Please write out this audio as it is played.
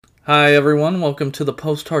Hi everyone, welcome to the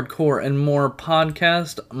Post-Hardcore and More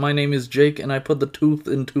podcast. My name is Jake and I put the Tooth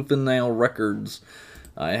in Tooth and Nail Records.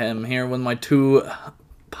 I am here with my two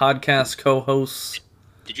podcast co-hosts.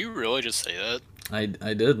 Did you really just say that?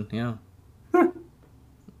 I did, yeah. I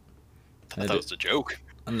thought it was a joke.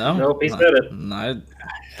 No. Nope, he said it.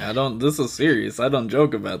 I don't, this is serious. I don't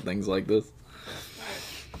joke about things like this.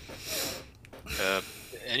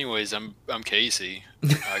 Anyways, I'm Casey.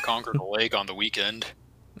 I conquered a lake on the weekend.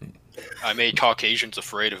 I made Caucasians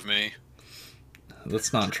afraid of me.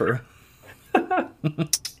 That's not true.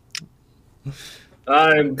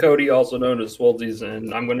 I'm Cody, also known as Swolties,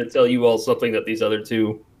 and I'm going to tell you all something that these other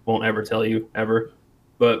two won't ever tell you, ever.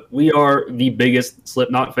 But we are the biggest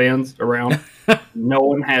Slipknot fans around. No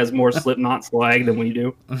one has more Slipknot swag than we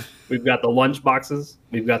do. We've got the lunch boxes,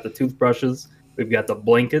 we've got the toothbrushes, we've got the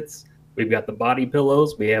blankets, we've got the body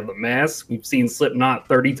pillows, we have the masks. We've seen Slipknot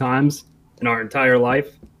 30 times in our entire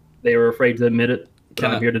life. They were afraid to admit it, but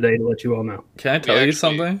I'm here today to let you all know. Can I tell you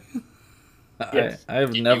something? Yes. I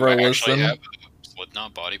have never listened. Have a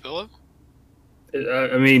Slipknot body pillow?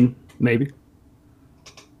 I mean, maybe.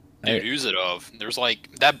 Dude, who's it of? There's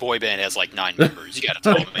like, that boy band has like 9 members. You gotta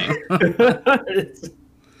tell me.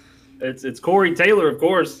 It's Corey Taylor, of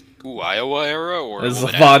course. Ooh, Iowa era? Or Is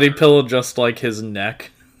the body pillow just like his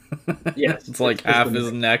neck? Yes. It's like half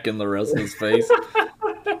his neck and the rest of his face.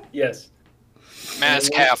 Yes.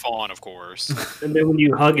 Mask half on, of course. And then when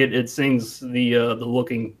you hug it, it sings the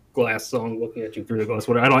Looking Glass song, looking at you through the glass.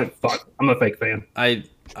 Whatever. I don't. Fuck. I'm a fake fan. I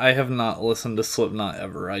have not listened to Slipknot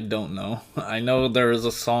ever. I don't know. I know there is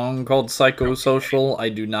a song called Psychosocial. I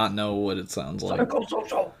do not know what it sounds like.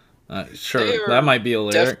 Psychosocial. Sure, that might be a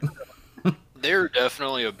lyric. They're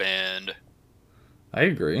definitely a band. I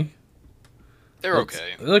agree. They're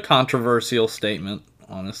okay. It's a controversial statement,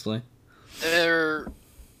 honestly.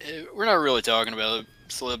 We're not really talking about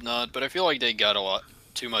Slipknot, but I feel like they got a lot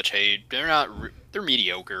too much hate. They're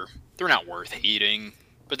mediocre. They're not worth hating,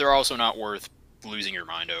 but they're also not worth losing your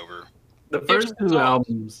mind over. The first two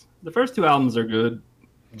albums are good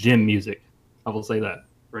gym music. I will say that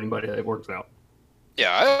for anybody that works out. Yeah,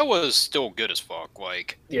 Iowa's still good as fuck.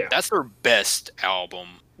 Like, Yeah. that's their best album.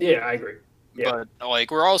 Yeah, I agree. Yeah. But,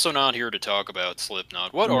 like, we're also not here to talk about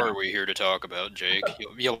Slipknot. What are we here to talk about, Jake?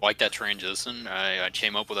 You like that transition? I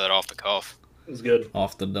came up with that off the cuff. It was good.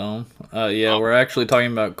 Off the dome. Yeah, we're actually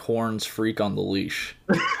talking about Korn's Freak on the Leash.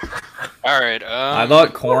 Alright, I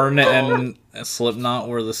thought Korn and Slipknot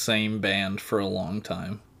were the same band for a long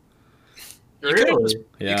time. Really?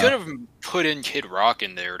 You could have put in Kid Rock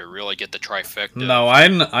in there to really get the trifecta. No,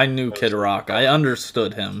 I knew Kid Rock. I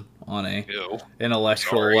understood him on a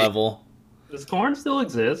intellectual level. Does corn still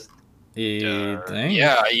exist? You think?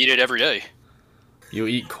 Yeah, I eat it every day. You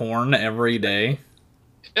eat corn every day?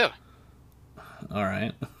 Yeah.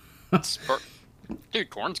 Alright. Dude,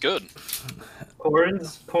 corn's good.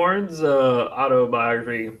 Korn's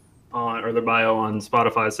autobiography or their bio on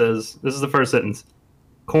Spotify says, this is the first sentence.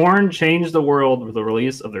 Korn changed the world with the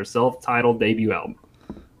release of their self-titled debut album.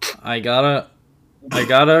 I gotta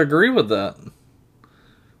agree with that.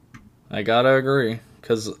 I gotta agree.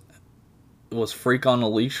 Because was Freak on a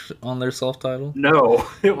Leash on their self-title? No,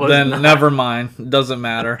 it wasn't. Then never mind. Doesn't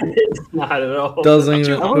matter. It's not at all. Doesn't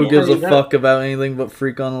even. Who gives a fuck about anything but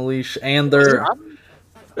Freak on a Leash? And their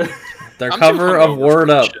cover of Word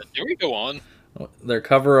Up. Here we go on. Their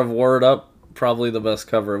cover of Word Up, probably the best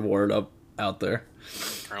cover of Word Up out there.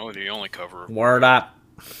 Probably the only cover. Word Up.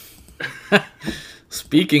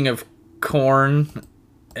 Speaking of Korn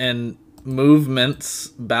and movements,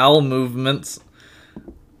 bowel movements,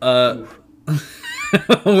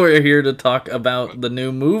 we're here to talk about the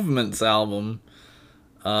new Movements album.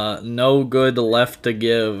 No Good Left to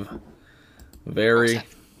Give.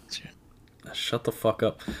 Shut the fuck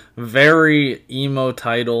up. Very emo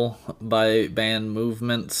title by band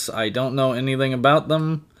Movements. I don't know anything about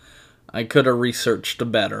them. I could have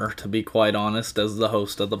researched better, to be quite honest, as the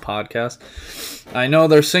host of the podcast. I know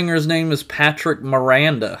their singer's name is Patrick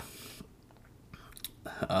Miranda.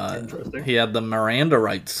 He had the Miranda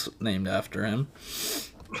rights named after him.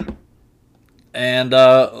 And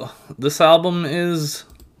this album is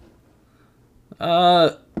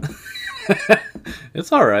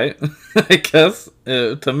it's alright. I guess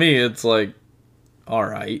to me it's like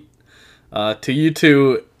alright. To you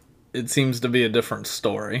two it seems to be a different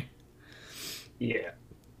story. Yeah.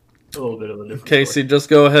 A little bit of a different Casey, story. just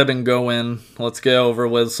go ahead and go in. Let's get over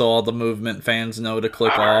with so all the Movement fans know to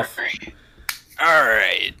click off.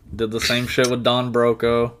 Alright. Did the same shit with Don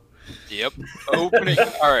Broco. Yep. Opening.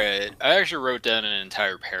 Alright. I actually wrote down an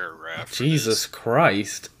entire paragraph. Jesus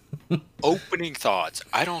Christ. Opening thoughts.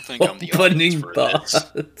 I don't think I'm the Opening audience for thoughts.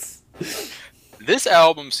 this. This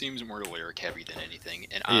album seems more lyric heavy than anything,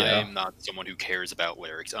 and Yeah. I'm not someone who cares about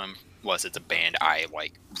lyrics unless it's a band I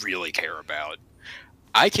like really care about.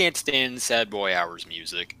 I can't stand Sad Boy Hours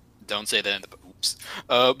music. Don't say that in the oops.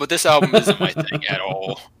 But this album isn't my thing at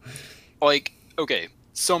all. Like, okay,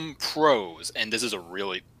 some pros, and this is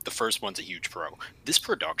the first one's a huge pro. This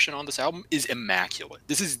production on this album is immaculate.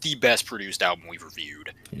 This is the best produced album we've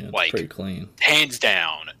reviewed. Yeah, it's Like, pretty clean. hands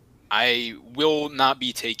down. I will not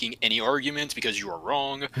be taking any arguments because you are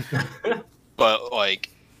wrong. But, like,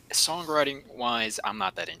 songwriting wise, I'm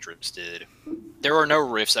not that interested. There are no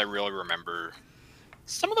riffs I really remember.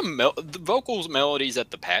 Some of the vocals, melodies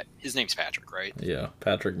that his name's Patrick, right? Yeah,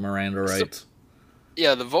 Patrick Miranda writes.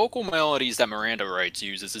 Yeah, the vocal melodies that Miranda Writes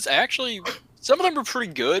uses is actually, some of them are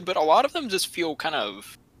pretty good, but a lot of them just feel kind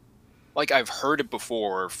of like I've heard it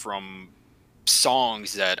before from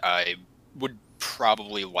songs that I would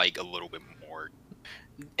probably like a little bit more.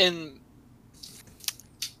 And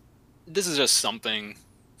this is just something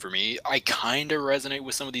for me. I kind of resonate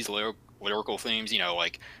with some of these lyrical themes, you know,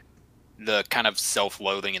 like the kind of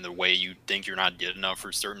self-loathing and the way you think you're not good enough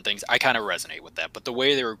for certain things. I kind of resonate with that, but the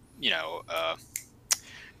way they're, you know,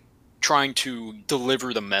 trying to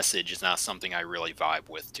deliver the message is not something I really vibe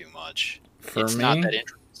with too much. It's not that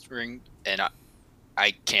interesting, and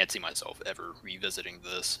I can't see myself ever revisiting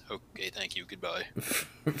this. Okay, thank you, goodbye.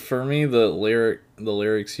 For me, the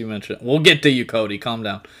lyrics you mentioned. We'll get to you, Cody. Calm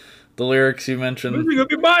down. The lyrics you mentioned. This is gonna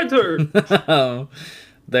be my turn.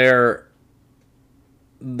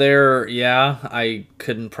 they're yeah. I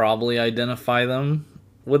couldn't probably identify them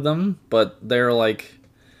with them, but they're like.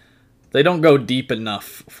 They don't go deep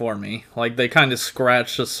enough for me. Like, they kind of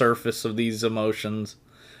scratch the surface of these emotions.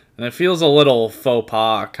 And it feels a little faux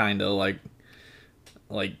pas, kind of, like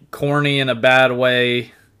corny in a bad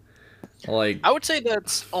way. Like, I would say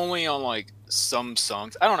that's only on, like, some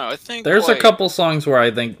songs. I don't know, I think, there's like, a couple songs where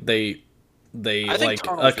I think they I think like,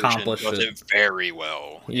 Tunnel Vision accomplish does it. very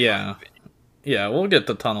well. in my Yeah. opinion. Yeah, we'll get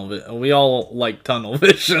to Tunnel Vision. We all like Tunnel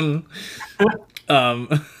Vision.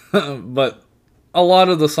 But a lot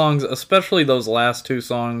of the songs, especially those last two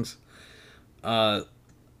songs, No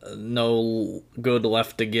Good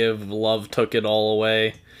Left to Give, Love Took It All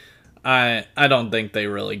Away, I don't think they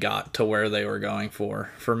really got to where they were going for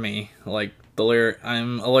me. Like,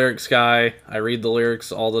 I'm a lyrics guy. I read the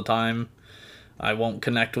lyrics all the time. I won't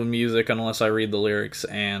connect with music unless I read the lyrics,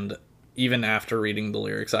 and even after reading the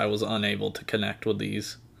lyrics, I was unable to connect with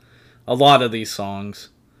a lot of these songs,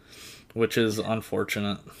 which is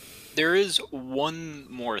unfortunate. There is one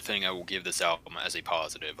more thing I will give this album as a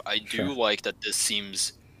positive. I do Sure. like that this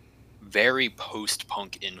seems very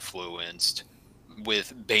post-punk influenced,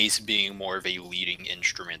 with bass being more of a leading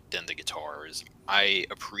instrument than the guitars. I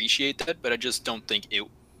appreciate that, but I just don't think it.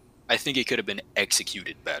 I think it could have been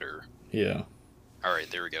executed better. Yeah. All right,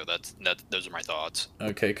 there we go. Those are my thoughts.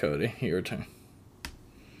 Okay, Cody, your turn.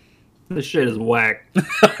 This shit is whack.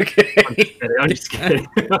 Okay. I'm just kidding.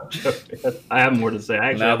 I'm joking. I have more to say.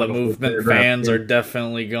 Actually, Now I'm the gonna movement flip it around. fans are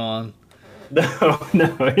definitely gone. No,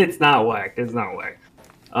 it's not whack. It's not whack.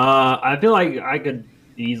 I feel like I could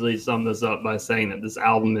easily sum this up by saying that this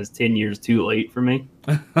album is 10 years too late for me.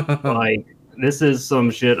 Like, this is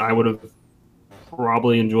some shit I would have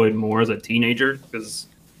probably enjoyed more as a teenager, because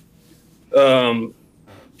for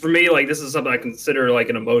me, like, this is something I consider like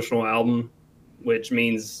an emotional album, which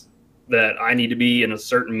means that I need to be in a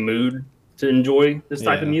certain mood to enjoy this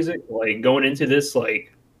type of Yeah. music. Like, going into this,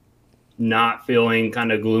 like, not feeling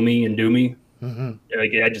kind of gloomy and doomy,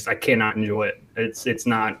 like, I cannot enjoy it. It's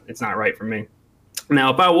not right for me.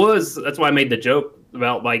 Now, if I was, that's why I made the joke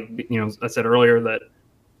about, like, you know, I said earlier that,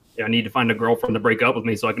 you know, I need to find a girlfriend to break up with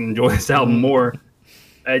me so I can enjoy this album more.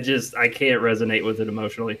 I can't resonate with it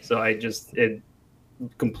emotionally. So it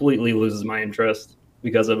completely loses my interest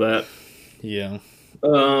because of that. Yeah.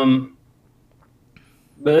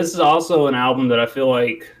 But this is also an album that I feel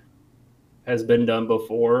like has been done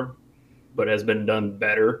before, but has been done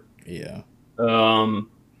better. Yeah.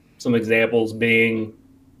 Some examples being,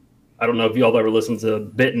 I don't know if y'all ever listened to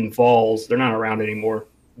Bitten Falls. They're not around anymore,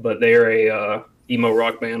 but they're a emo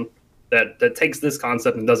rock band that takes this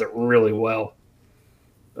concept and does it really well.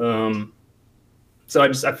 So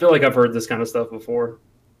I feel like I've heard this kind of stuff before,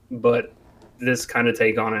 but this kind of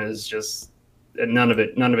take on it is just none of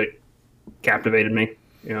it captivated me.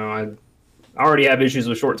 You know, I already have issues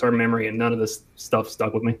with short-term memory, and none of this stuff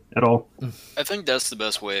stuck with me at all. I think that's the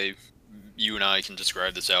best way you and I can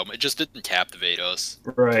describe this album. It just didn't captivate us.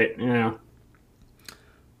 Right? Yeah.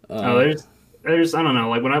 There's I don't know.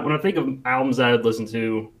 Like, when I think of albums that I'd listen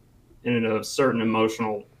to in a certain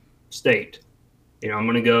emotional State. I'm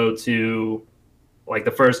going to go to like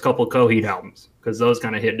the first couple Coheed albums because those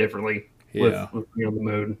kind of hit differently with the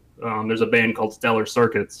mood. There's a band called Stellar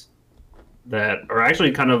Circuits that are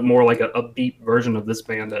actually kind of more like a upbeat version of this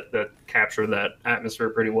band that capture that atmosphere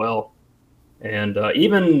pretty well. And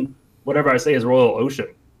even whatever I say is Royal Ocean.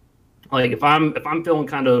 Like if I'm feeling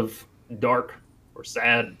kind of dark or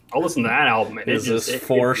sad, I'll listen to that album. And is this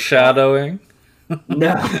foreshadowing?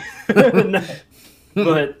 No, no.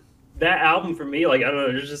 But that album for me, like I don't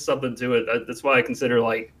know, there's just something to it. That's why I consider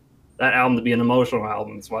like that album to be an emotional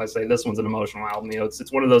album. That's why I say this one's an emotional album.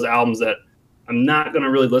 It's one of those albums that I'm not gonna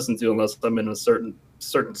really listen to unless I'm in a certain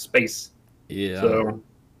space. Yeah. So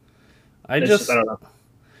I don't know.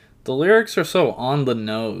 The lyrics are so on the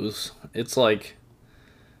nose. It's like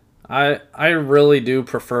I really do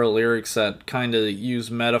prefer lyrics that kind of use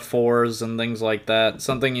metaphors and things like that.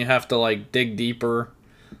 Something you have to like dig deeper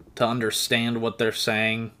to understand what they're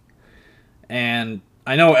saying. And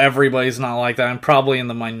I know everybody's not like that. I'm probably in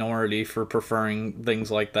the minority for preferring things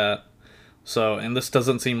like that. So, and this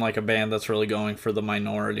doesn't seem like a band that's really going for the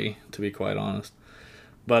minority, to be quite honest.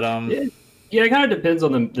 But yeah, it kind of depends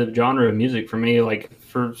on the genre of music for me. Like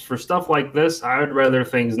for stuff like this, I would rather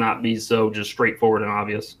things not be so just straightforward and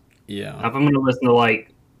obvious. Yeah. If I'm going to listen to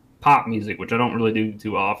like pop music, which I don't really do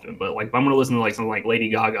too often, but like if I'm going to listen to like something like Lady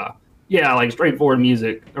Gaga, yeah, like straightforward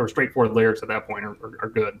music or straightforward lyrics at that point are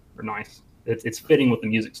good, are nice. It's fitting with the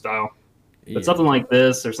music style. But something like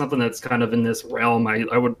this or something that's kind of in this realm,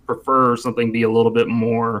 I would prefer something be a little bit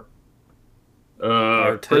more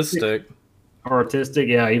artistic. Artistic,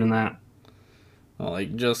 yeah, even that.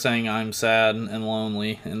 Like just saying I'm sad and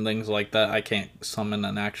lonely and things like that. I can't summon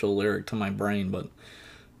an actual lyric to my brain, but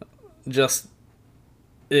just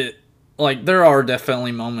it like there are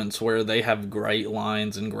definitely moments where they have great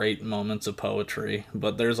lines and great moments of poetry,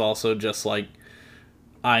 but there's also just like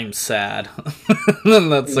I'm sad. Then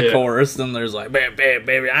that's the chorus, and there's like baby,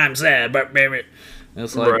 baby, I'm sad, but baby.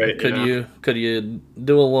 It's like could you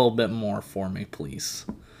do a little bit more for me, please?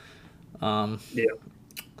 Yeah.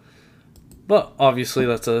 But obviously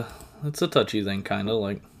that's a touchy thing, kind of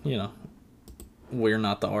like, we're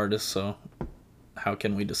not the artists, so how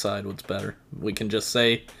can we decide what's better? We can just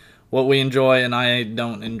say what we enjoy, and I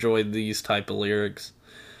don't enjoy these type of lyrics.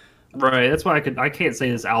 Right. That's why I can't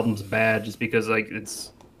say this album's bad just because like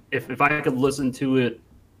it's if I could listen to it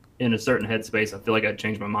in a certain headspace, I feel like I'd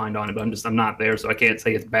change my mind on it. But I'm not there, so I can't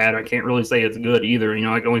say it's bad. I can't really say it's good either.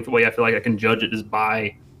 Like the only way I feel like I can judge it is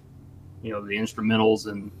by the instrumentals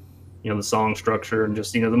and the song structure and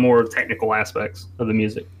just the more technical aspects of the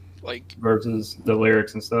music, like versus the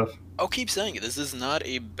lyrics and stuff. I'll keep saying it. This is not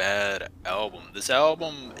a bad album. This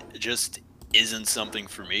album just isn't something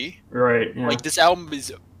for me. Right. Yeah. Like this album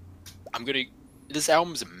is, this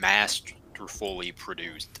album's masterfully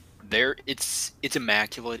produced. It's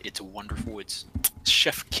immaculate. It's wonderful. It's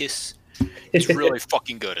chef kiss. It's really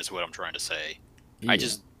fucking good, is what I'm trying to say. Yeah. I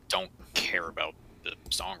just don't care about the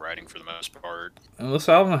songwriting for the most part. And this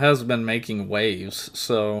album has been making waves,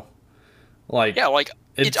 so like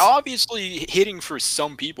it's obviously hitting for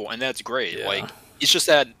some people, and that's great. Yeah. Like it's just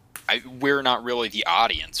that we're not really the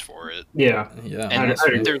audience for it. Yeah, and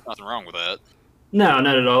there's nothing wrong with that. No,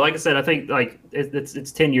 not at all. Like I said, I think like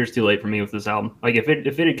it's 10 years too late for me with this album. Like if it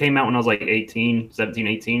had came out when I was like 17,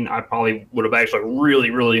 18, I probably would have actually really,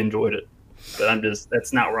 really enjoyed it. But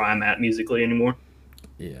that's not where I'm at musically anymore.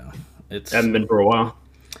 Yeah. Haven't been for a while.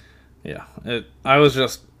 Yeah.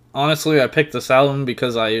 Honestly, I picked this album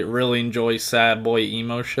because I really enjoy sad boy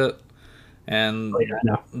emo shit. And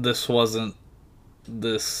this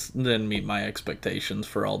didn't meet my expectations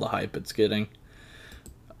for all the hype it's getting.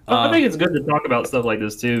 I think it's good to talk about stuff like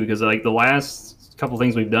this too, because like the last couple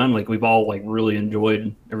things we've done, like we've all like really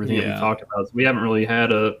enjoyed everything that we've talked about. So we haven't really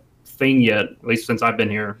had a thing yet, at least since I've been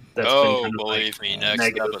here. That's been kind of believe me,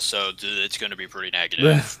 next episode it's going to be pretty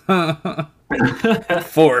negative.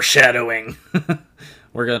 Foreshadowing.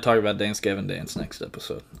 We're going to talk about Dance Gavin Dance next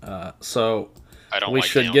episode. So we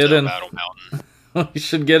should get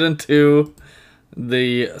into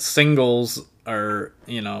the singles or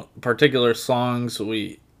particular songs.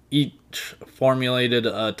 We each formulated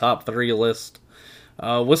a top 3 list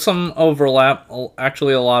with some overlap,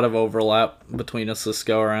 actually a lot of overlap between us this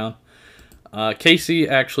go around. Casey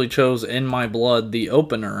actually chose In My Blood, the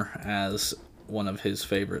opener, as one of his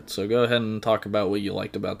favorites. So go ahead and talk about what you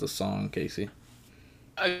liked about the song, Casey.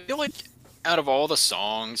 I feel like out of all the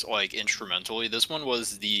songs, like instrumentally, this one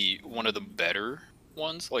was one of the better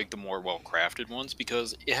ones, like the more well-crafted ones,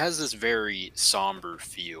 because it has this very somber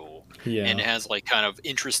feel, and it has like kind of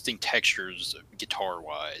interesting textures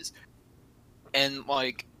guitar-wise, and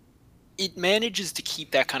like it manages to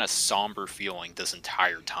keep that kind of somber feeling this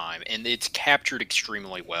entire time, and it's captured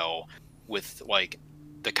extremely well with like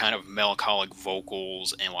the kind of melancholic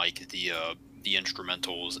vocals and like the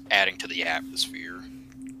instrumentals adding to the atmosphere.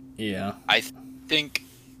 Yeah. I think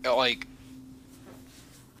like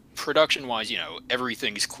production wise,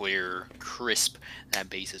 everything's clear, crisp.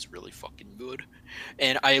 That bass is really fucking good,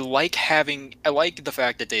 and I like the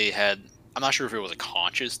fact that they had. I'm not sure if it was a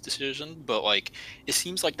conscious decision, but like it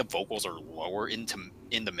seems like the vocals are lower in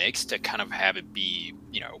the mix to kind of have it be,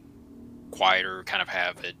 quieter, kind of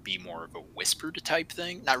have it be more of a whispered type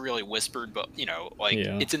thing. Not really whispered, but like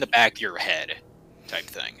it's in the back of your head type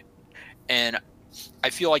thing. And I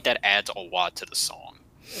feel like that adds a lot to the song.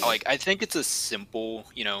 Like I think it's a simple,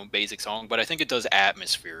 basic song, but I think it does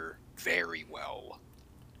atmosphere very well.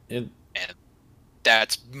 And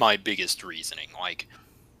that's my biggest reasoning. Like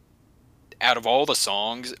out of all the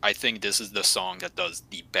songs, I think this is the song that does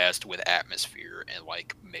the best with atmosphere and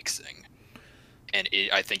like mixing. And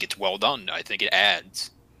I think it's well done. I think it adds.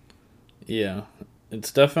 Yeah,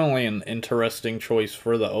 it's definitely an interesting choice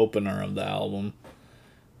for the opener of the album.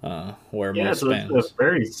 Where most bands... it's a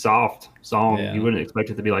very soft song. Yeah. You wouldn't expect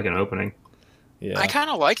it to be like an opening. Yeah, I kind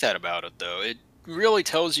of like that about it, though. It really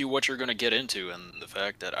tells you what you're going to get into, and the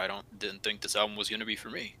fact that didn't think this album was going to be for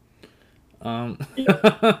me.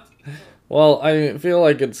 Well, I feel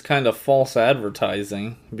like it's kind of false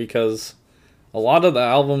advertising because a lot of the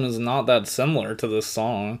album is not that similar to this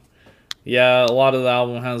song. Yeah, a lot of the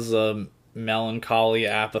album has melancholy,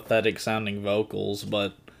 apathetic sounding vocals,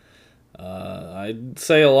 but I'd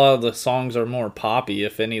say a lot of the songs are more poppy,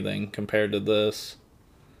 if anything, compared to this.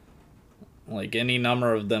 Like, any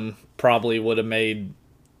number of them probably would have been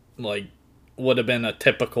a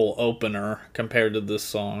typical opener compared to this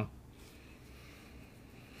song.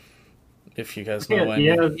 If you guys know what I mean.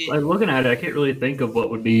 Yeah, like, looking at it, I can't really think of what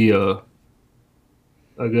would be a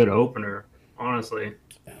good opener, honestly.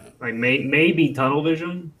 Like, maybe Tunnel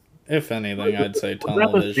Vision? If anything, I'd say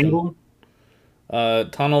Tunnel Vision. Single?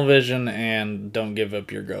 Tunnel Vision and Don't Give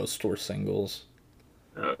Up Your Ghost were singles.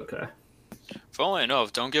 Okay. Funnily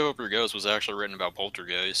enough, Don't Give Up Your Ghost was actually written about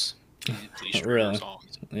Poltergeist. Really?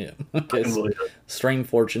 Yeah. Okay. Stream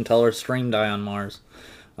Fortune Teller, stream Die on Mars.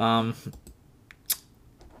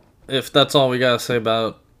 If that's all we gotta say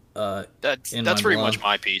about that's pretty much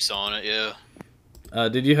my piece on it. Yeah.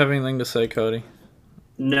 Did you have anything to say, Cody?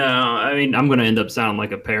 No, I mean, I'm going to end up sounding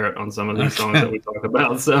like a parrot on some of these songs that we talk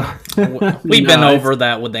about. So we've been over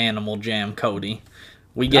that with Animal Jam, Cody.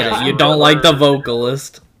 We get it. You don't like the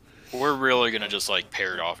vocalist. We're really going to just like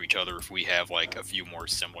parrot off each other if we have like a few more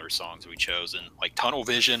similar songs we chose. And like Tunnel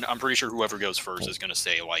Vision, I'm pretty sure whoever goes first is going to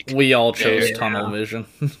say like... We all chose Tunnel Vision.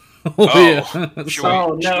 Should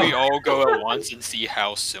we all go at once and see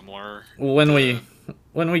how similar... When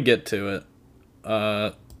we get to it,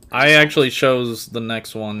 I actually chose the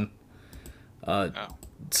next one,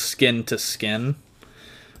 Skin to Skin,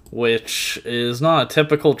 which is not a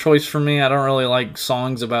typical choice for me. I don't really like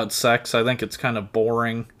songs about sex. I think it's kind of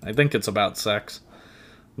boring. I think it's about sex.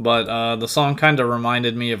 But the song kind of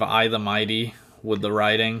reminded me of I the Mighty with the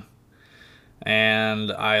writing.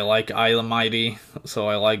 And I like I the Mighty, so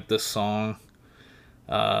I like this song.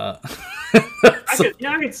 I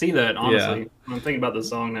could see that, honestly. Yeah. I'm thinking about the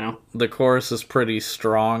song now. The chorus is pretty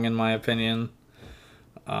strong, in my opinion.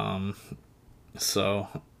 So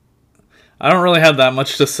I don't really have that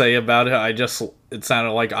much to say about it. It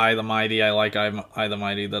sounded like I the Mighty. I like I the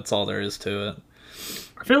Mighty. That's all there is to it.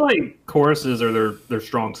 I feel like choruses are their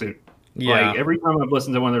strong suit. Yeah. Like, every time I've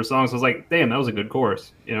listened to one of their songs, I was like, damn, that was a good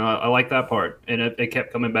chorus. I like that part. And it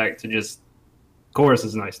kept coming back to just... Chorus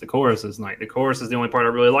is nice. The chorus is nice. The chorus is the only part I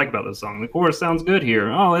really like about this song. The chorus sounds good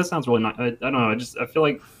here. Oh, that sounds really nice. I don't know. I feel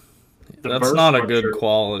like that's not a good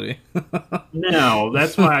quality. No,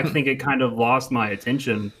 that's why I think it kind of lost my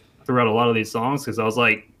attention throughout a lot of these songs, because I was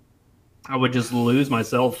like, I would just lose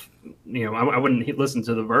myself. I wouldn't listen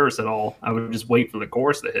to the verse at all. I would just wait for the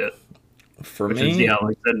chorus to hit. For me, like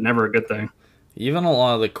I said, never a good thing. Even a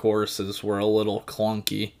lot of the choruses were a little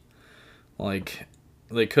clunky. Like,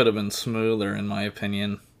 they could have been smoother, in my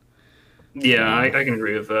opinion. Yeah, I can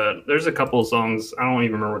agree with that. There's a couple of songs, I don't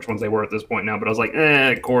even remember which ones they were at this point now, but I was like,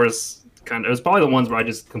 chorus, kind of. It was probably the ones where I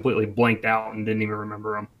just completely blanked out and didn't even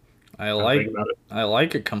remember them. I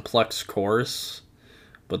like a complex chorus,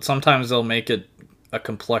 but sometimes they'll make it a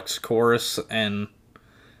complex chorus, and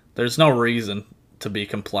there's no reason to be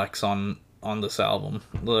complex on this album.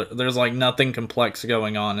 There's like nothing complex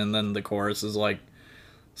going on, and then the chorus is like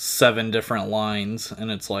 7 different lines, and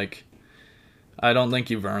it's like, I don't think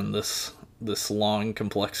you've earned this long,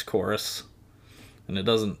 complex chorus, and it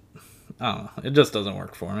doesn't, I don't know, it just doesn't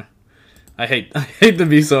work for me. I hate to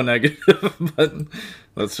be so negative, but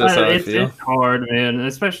that's just how I feel. It's hard, man,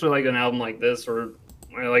 especially like an album like this, or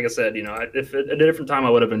like I said, if at a different time I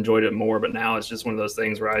would have enjoyed it more, but now it's just one of those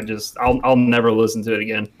things where I'll never listen to it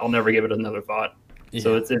again. I'll never give it another thought. Yeah.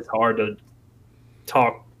 So it's hard to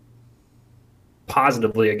talk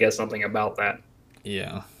positively, I guess, something about that.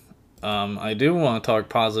 Yeah. I do want to talk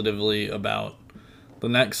positively about the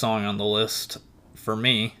next song on the list for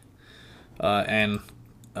me, and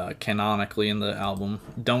canonically in the album,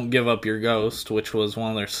 Don't Give Up Your Ghost, which was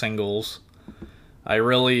one of their singles. I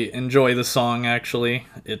really enjoy the song, actually.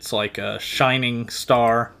 It's like a shining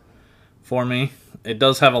star for me. It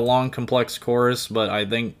does have a long, complex chorus, but I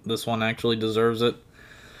think this one actually deserves it.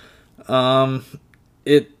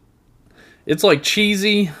 It's like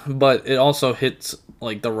cheesy, but it also hits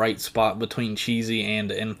like the right spot between cheesy and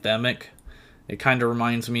anthemic. It kind of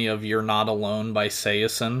reminds me of You're Not Alone by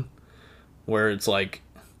Sayison, where it's like,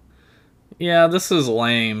 yeah, this is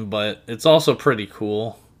lame, but it's also pretty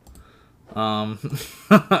cool.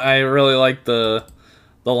 I really like the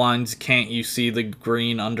lines, can't you see the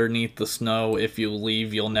green underneath the snow? If you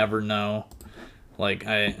leave, you'll never know. Like,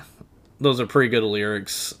 those are pretty good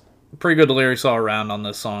lyrics. Pretty good lyrics all around on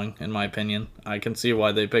this song, in my opinion. I can see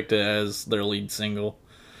why they picked it as their lead single.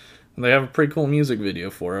 And they have a pretty cool music video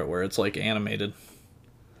for it, where it's like animated.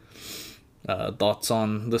 Thoughts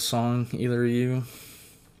on this song, either of you?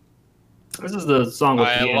 This is the song with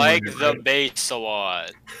I piano like in it, the right? bass a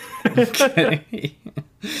lot. Okay.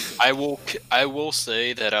 I will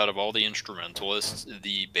say that out of all the instrumentalists,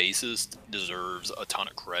 the bassist deserves a ton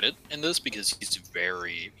of credit in this because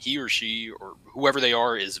he or she or whoever they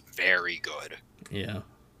are is very good. Yeah.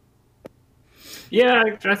 Yeah,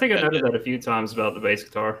 I think I noted that a few times about the bass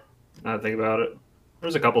guitar. Now that I think about it.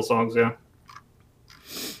 There's a couple songs, yeah.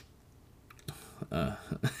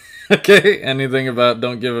 Okay, anything about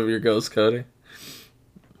Don't Give Up Your Ghost, Cody?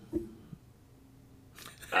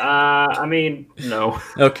 I mean, no.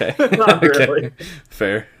 Okay. Not Okay. really.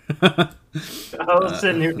 Fair. I was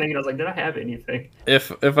sitting here thinking, I was like, did I have anything?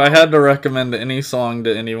 If I had to recommend any song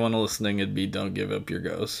to anyone listening, it'd be Don't Give Up Your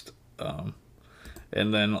Ghost.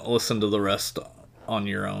 And then listen to the rest on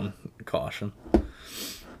your own caution.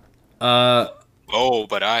 Oh,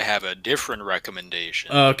 but I have a different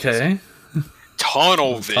recommendation. Okay.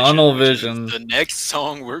 Tunnel Vision. Tunnel which is Vision. the next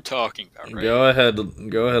song we're talking about. Right? Go ahead,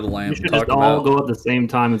 We Lamb. should Talk just all about. go at the same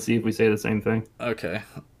time and see if we say the same thing. Okay.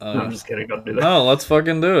 No, I'm just kidding. Don't do that. No, let's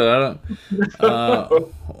fucking do it. I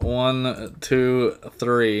don't. 1, 2,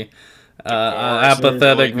 3.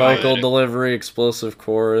 Apathetic really vocal good. delivery, explosive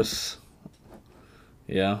chorus.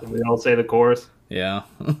 Yeah, We all say the chorus. yeah.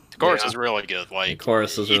 The chorus Yeah. is really good. Like The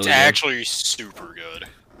chorus is really it's good. actually super good.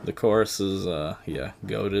 The chorus is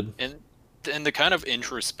goated. And the kind of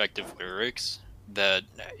introspective lyrics that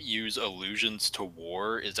use allusions to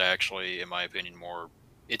war is actually, in my opinion,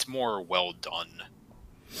 it's more well done.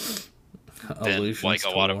 Allusions like, a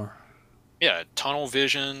to lot of- war. Yeah, tunnel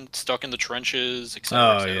vision, stuck in the trenches, etc.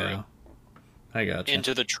 Oh etc. yeah, I gotcha.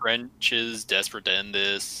 Into the trenches, desperate to end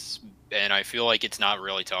this. And I feel like it's not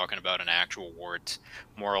really talking about an actual war. It's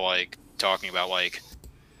more like talking about like,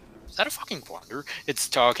 is that a fucking blunder? It's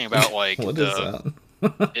talking about like What is that?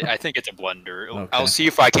 I think it's a blunder. Okay. I'll see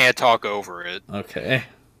if I can't talk over it. Okay.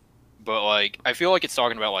 But like, I feel like it's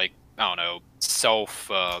talking about like, I don't know,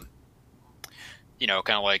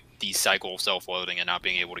 kind of like the cycle of self-loathing and not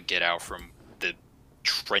being able to get out from the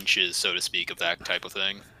trenches, so to speak, of that type of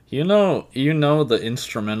thing. You know the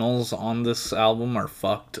instrumentals on this album are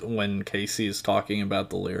fucked when Casey is talking about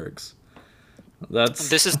the lyrics.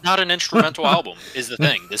 This is not an instrumental album, is the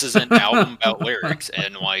thing. This is an album about lyrics,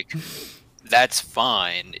 and like, that's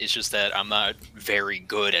fine. It's just that I'm not very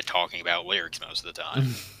good at talking about lyrics most of the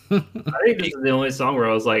time. I think this is the only song where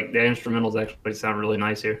I was like, the instrumentals actually sound really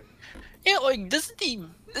nice here. Yeah, like this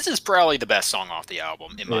is probably the best song off the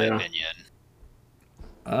album, in my Yeah. opinion.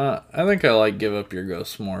 I think I like Give Up Your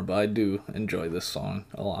Ghost more, but I do enjoy this song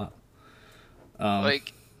a lot.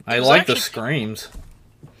 Like, I it was like the actually- screams.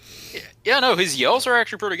 Yeah, no, his yells are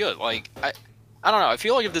actually pretty good. Like, I don't know. I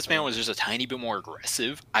feel like if this band was just a tiny bit more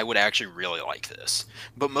aggressive, I would actually really like this.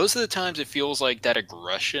 But most of the times, it feels like that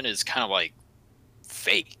aggression is kind of like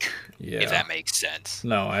fake, Yeah. if that makes sense.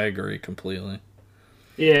 No, I agree completely.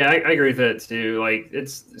 Yeah, I agree with that too. Like,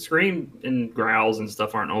 it's scream and growls and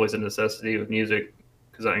stuff aren't always a necessity with music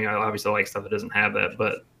because I obviously like stuff that doesn't have that.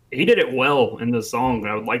 But he did it well in this song.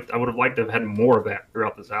 I would have liked to have had more of that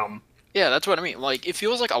throughout this album. Yeah, that's what I mean. Like, it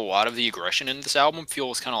feels like a lot of the aggression in this album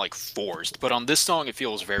feels kind of like forced, but on this song, it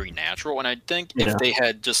feels very natural. And I think Yeah. if they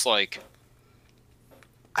had just like,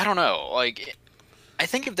 I don't know, like, I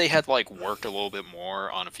think if they had like worked a little bit more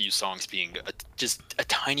on a few songs being just a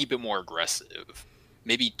tiny bit more aggressive,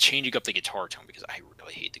 maybe changing up the guitar tone because I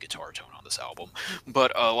really hate the guitar tone on this album.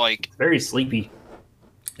 But like, It's very sleepy.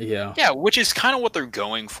 Yeah. yeah, which is kind of what they're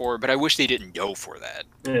going for. But I wish they didn't go for that.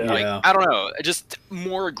 Yeah. Like, Yeah. I don't know, just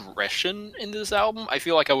more aggression in this album. I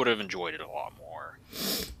feel like I would have enjoyed it a lot more.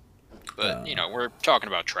 But you know, we're talking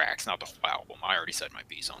about tracks, not the whole album. I already said my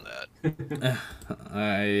piece on that.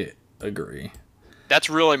 I agree. That's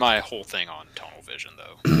really my whole thing on Tunnel Vision,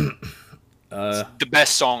 though. The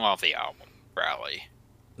best song off the album, probably.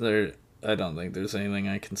 I don't think there's anything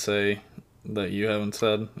I can say that you haven't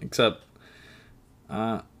said, except,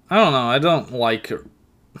 I don't know, I don't like...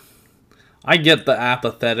 I get the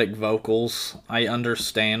apathetic vocals. I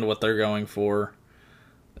understand what they're going for.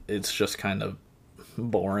 It's just kind of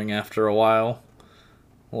boring after a while.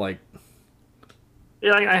 Like...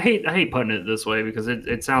 Yeah, I hate putting it this way because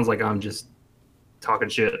it sounds like I'm just talking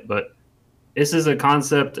shit, but this is a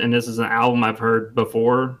concept and this is an album I've heard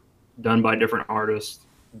before, done by different artists,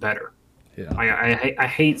 better. Yeah. I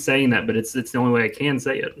hate saying that, but it's the only way I can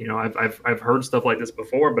say it. You know, I've heard stuff like this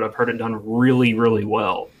before, but I've heard it done really, really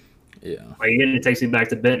well. Yeah. Like, again, it takes me back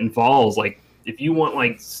to Benton Falls. Like, if you want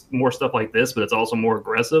like more stuff like this, but it's also more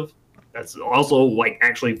aggressive, that's also like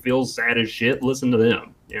actually feels sad as shit. Listen to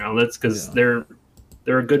them. You know, that's because they're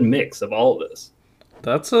a good mix of all of this.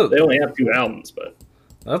 They only have 2 albums, but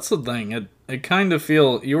that's the thing. It kind of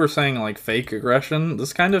feels... You were saying, like, fake aggression.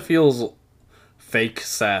 This kind of feels fake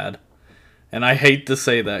sad. And I hate to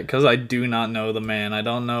say that, because I do not know the man. I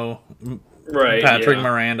don't know Patrick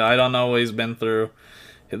Miranda. I don't know what he's been through.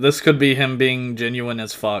 This could be him being genuine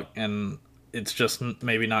as fuck, and it's just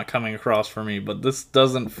maybe not coming across for me. But this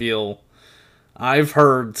doesn't feel... I've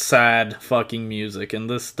heard sad fucking music, and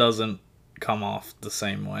this doesn't come off the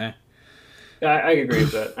same way. I agree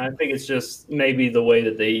with that. I think it's just maybe the way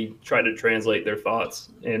that they try to translate their thoughts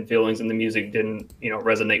and feelings in the music didn't,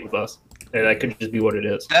 resonate with us. And that could just be what it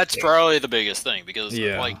is. That's probably the biggest thing because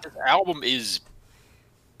like this album is,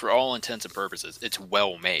 for all intents and purposes, it's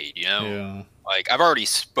well made. You know, Yeah. like I've already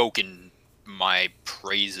spoken my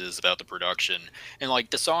praises about the production, and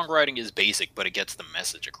like the songwriting is basic, but it gets the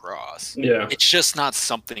message across. Yeah. It's just not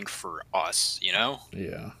something for us, you know.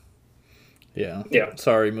 Yeah. Yeah. Yeah.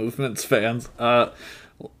 Sorry, Movements fans.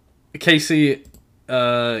 Casey,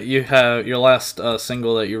 you have your last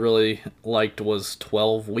single that you really liked was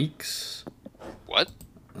 12 Weeks. What?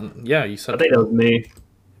 Yeah, you said. I think that was me.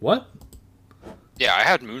 What? Yeah, I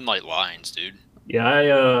had Moonlight Lines, dude.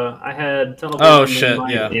 Yeah, I had Tunnel Oh Vision, shit!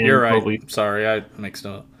 Moonlight, Yeah, and you're 12 right. Weeks. Sorry, I mixed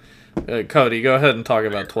it up. Cody, go ahead and talk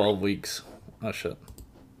about 12 Weeks. Oh shit.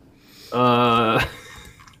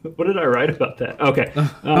 What did I write about that? Okay.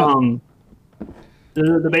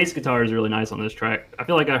 The bass guitar is really nice on this track. I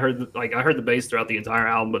feel like I heard the bass throughout the entire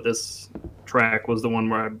album, but this track was the one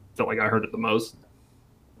where I felt like I heard it the most.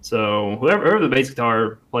 So whoever the bass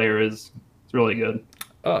guitar player is, it's really good.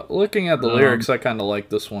 Looking at the lyrics, I kind of like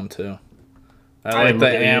this one too. I like the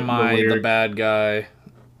 "Am I the bad guy"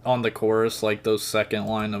 on the chorus, like those second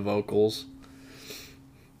line of vocals.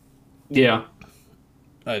 Yeah.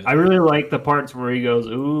 I really like the parts where he goes,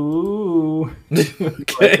 ooh.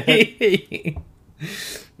 Okay.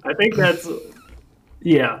 I think that's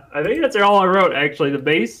all I wrote, actually. The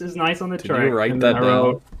bass is nice on the track. Did you write and that then I down?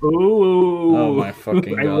 wrote, ooh. Oh my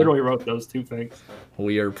fucking I god. literally wrote those 2 things.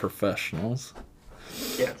 We are professionals.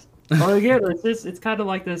 Yes. Well, again, it's kind of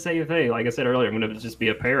like the same thing. Like I said earlier, I'm going to just be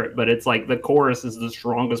a parrot, but it's like the chorus is the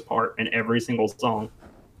strongest part in every single song.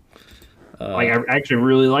 Like I actually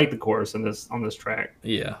really like the chorus on this track.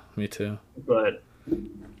 Yeah, me too. But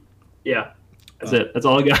yeah, that's it. That's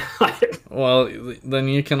all I got. Well, then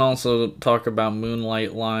you can also talk about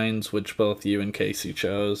Moonlight Lines, which both you and Casey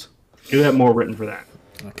chose. Do have more written for that.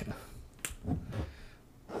 Okay.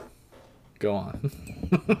 Go on.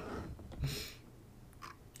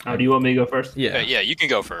 Do you want me to go first? Yeah. Yeah, you can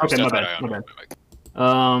go first. Okay, my That's bad. what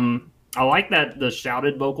I I like that the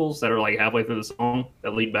shouted vocals that are like halfway through the song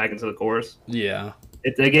that lead back into the chorus. Yeah.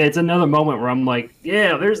 It's another moment where I'm like,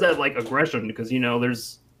 yeah, there's that like aggression because I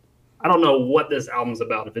don't know what this album's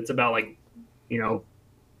about. If it's about like,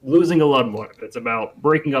 losing a loved one, if it's about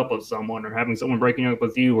breaking up with someone or having someone breaking up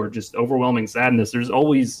with you or just overwhelming sadness, there's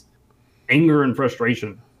always anger and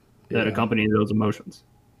frustration that accompany those emotions.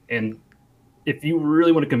 And if you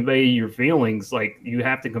really want to convey your feelings, like you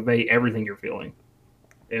have to convey everything you're feeling.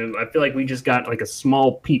 And I feel like we just got like a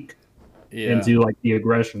small peek into like the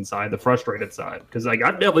aggression side, the frustrated side. Because like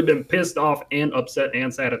I've definitely been pissed off and upset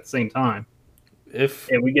and sad at the same time.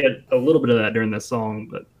 And we get a little bit of that during this song,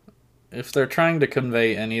 but if they're trying to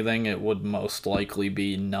convey anything, it would most likely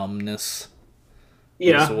be numbness.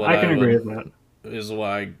 Yeah, what I can agree would- with that. Is what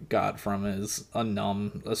I got from it is a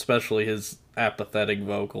numb, especially his apathetic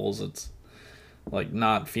vocals. It's like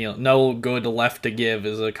not feel no good left to give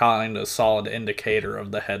is a kind of solid indicator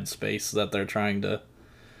of the headspace that they're trying to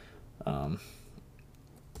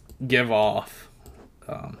give off.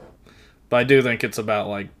 But I do think it's about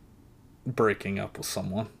like breaking up with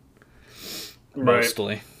someone Right.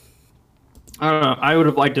 mostly. I don't know. I would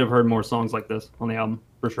have liked to have heard more songs like this on the album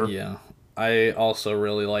for sure. Yeah, I also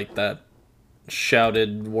really like that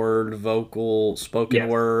shouted word vocal, spoken Yes.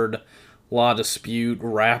 word, law dispute,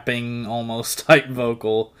 rapping almost type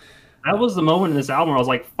vocal. That was the moment in this album where I was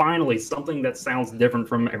like, finally, something that sounds different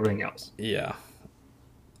from everything else. Yeah,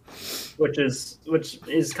 Which is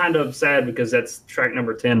kind of sad because that's track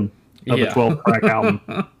number 10 of Yeah. a 12-track album.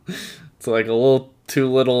 it's like a little too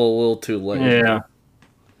little, a little too late. Yeah.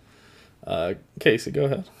 Casey, go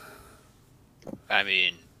ahead. I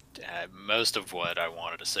mean, most of what I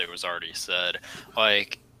wanted to say was already said.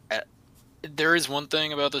 Like, there is one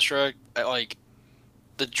thing about this track. Like,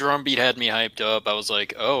 the drum beat had me hyped up. I was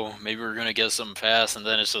like, oh, maybe we're gonna get something fast, and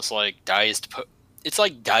then it's just like it's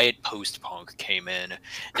like diet post-punk came in,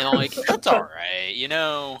 and I'm like, that's all right, you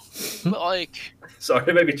know. But like, Sorry,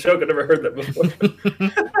 it made me choke. I never heard that before.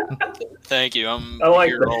 thank you. I'm I like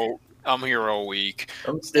here that. I'm here all week.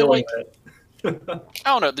 I'm stealing like- that. I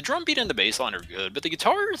don't know. The drum beat and the bass line are good, but the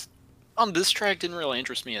guitars on this track didn't really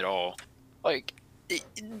interest me at all. Like,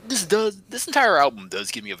 this entire album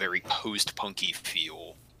does give me a very post-punky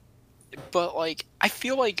feel, but like I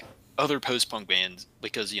feel like other post-punk bands,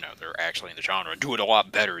 because you know they're actually in the genre, do it a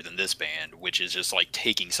lot better than this band, which is just like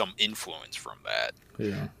taking some influence from that.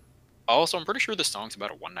 Yeah, Also, I'm pretty sure this song's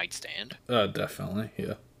about a one-night stand. definitely.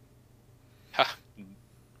 Yeah. Ha,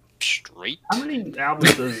 straight. How many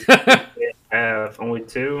albums does it have? Only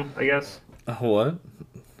 2, I guess. What?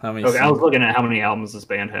 How many? Okay, I was looking at how many albums this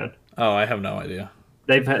band had. Oh, I have no idea.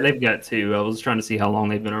 They've got 2. I was trying to see how long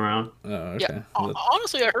they've been around. Oh, okay. Yeah,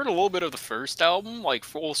 honestly, I heard a little bit of the first album, like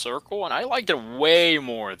Full Circle, and I liked it way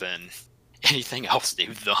more than anything else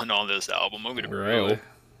they've done on this album. I'm gonna be Really? real.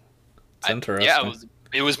 It's interesting. Yeah,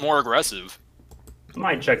 it was more aggressive. I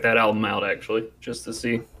might check that album out actually, just to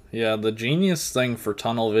see. Yeah, the genius thing for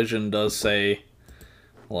Tunnel Vision does say,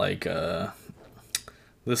 like,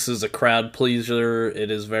 this is a crowd pleaser.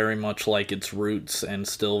 It is very much like its roots and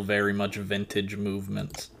still very much vintage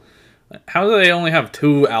movements. How do they only have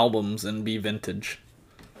 2 albums and be vintage?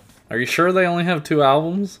 Are you sure they only have 2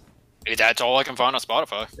 albums? That's all I can find on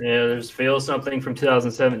Spotify. Yeah, there's Feel Something from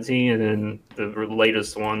 2017, and then the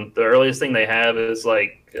latest one. The earliest thing they have is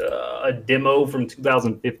like a demo from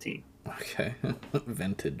 2015. Okay,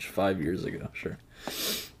 vintage, 5 years ago, sure.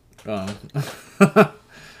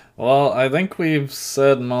 Well, I think we've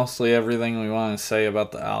said mostly everything we want to say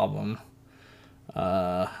about the album.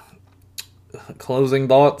 Closing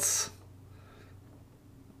thoughts?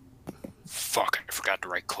 Fuck, I forgot to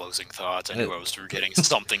write closing thoughts. I knew I was forgetting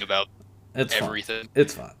something about It's fine. everything.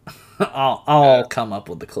 It's fine. I'll come up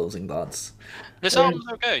with the closing thoughts. This album's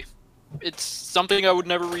okay. It's something I would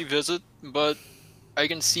never revisit, but I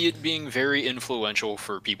can see it being very influential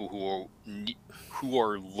for people who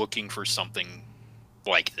are looking for something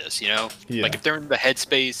like this, you know? Yeah. Like if they're in the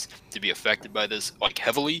headspace to be affected by this like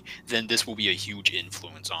heavily, then this will be a huge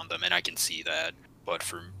influence on them, and I can see that. But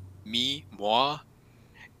for moi,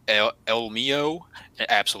 El Mio,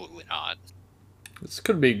 absolutely not. This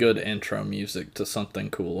could be good intro music to something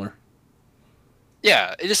cooler.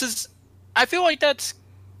 Yeah, this is. I feel like that's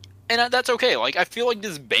okay. Like I feel like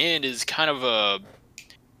this band is kind of a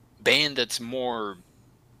band that's more.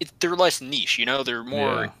 They're less niche, you know. They're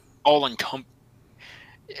more Yeah.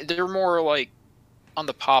 They're more like on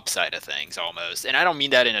the pop side of things almost, and I don't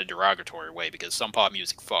mean that in a derogatory way because some pop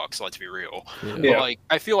music fucks. Let's be real. Yeah. But like,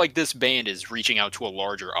 I feel like this band is reaching out to a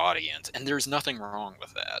larger audience, and there's nothing wrong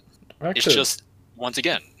with that. It's just, once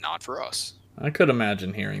again, not for us. I could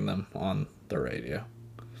imagine hearing them on the radio.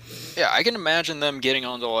 Yeah, I can imagine them getting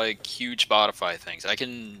onto like huge Spotify things. I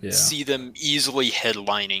can Yeah. see them easily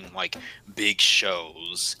headlining like big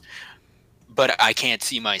shows, but I can't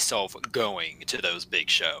see myself going to those big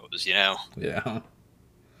shows, you know? Yeah.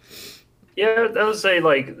 Yeah, I would say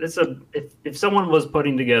like if someone was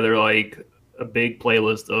putting together like a big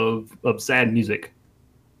playlist of sad music,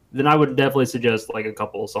 then I would definitely suggest like a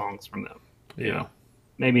couple of songs from them. Yeah. You know,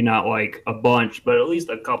 maybe not like a bunch, but at least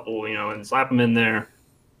a couple. You know, and slap them in there,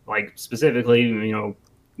 like specifically, you know,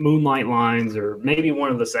 Moonlight Lines, or maybe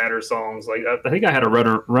one of the sadder songs. Like I think I had a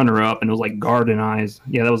runner up, and it was like Garden Eyes.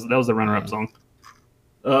 Yeah, that was the runner up song.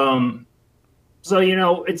 So you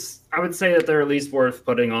know, I would say that they're at least worth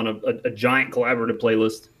putting on a giant collaborative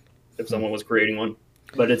playlist if someone was creating one.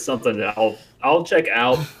 but it's something that I'll check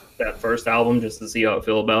out that first album just to see how I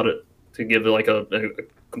feel about it, to give it like a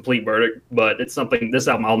complete verdict. But it's something, this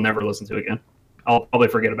album I'll never listen to again. I'll probably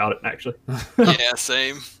forget about it actually. Yeah,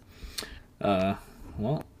 same.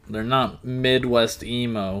 Well, they're not Midwest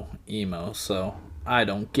emo, so I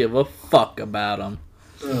don't give a fuck about them.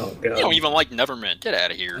 Oh god. You don't even like Nevermint. Get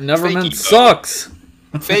out of here. Nevermint sucks.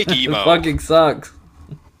 Fake It emo. fucking sucks.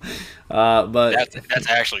 But that's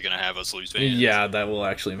actually gonna have us lose fans. yeah, that will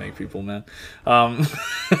actually make people mad.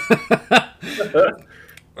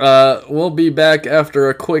 We'll be back after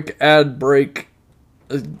a quick ad break.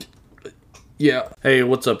 Yeah. Hey,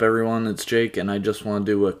 what's up, everyone? It's Jake, and I just want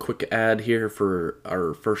to do a quick ad here for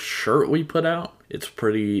our first shirt we put out. It's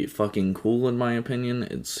pretty fucking cool, in my opinion.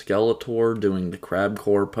 It's Skeletor doing the crab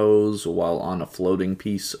core pose while on a floating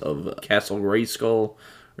piece of Castle Grayskull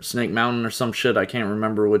or Snake Mountain or some shit. I can't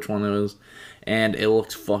remember which one it was. And it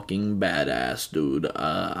looks fucking badass, dude.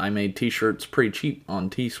 I made t-shirts pretty cheap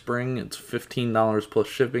on Teespring. It's $15 plus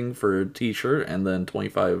shipping for a t-shirt, and then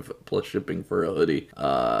 $25 plus shipping for a hoodie.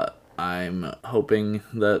 I'm hoping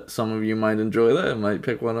that some of you might enjoy that and might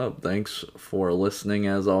pick one up. Thanks for listening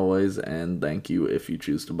as always, and thank you if you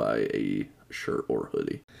choose to buy a shirt or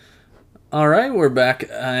hoodie. Alright, we're back,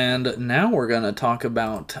 and now we're going to talk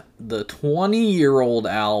about the 20-year-old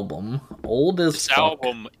album, old as This fuck.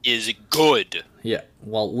 album is good. Yeah,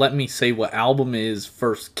 well, let me say what album is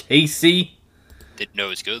first, Casey. Didn't know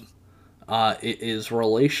it's good. It is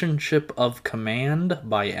Relationship of Command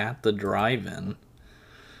by At the Drive-In.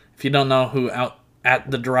 If you don't know who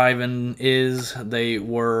At the Drive-In is, they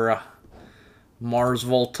were Mars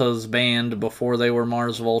Volta's band before they were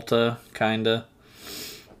Mars Volta, kinda.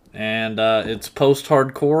 And it's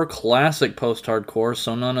post-hardcore, classic post-hardcore,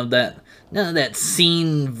 so none of that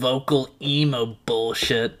scene vocal emo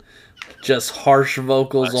bullshit. Just harsh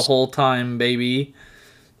vocals the whole time, baby.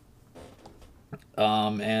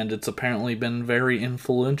 And it's apparently been very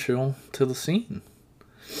influential to the scene.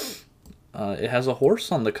 It has a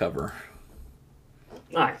horse on the cover.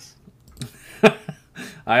 Nice.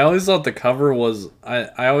 I always thought the cover was...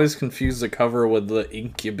 I always confused the cover with the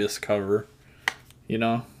Incubus cover. You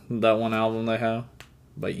know? That one album they have?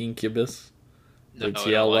 By Incubus? No, It's I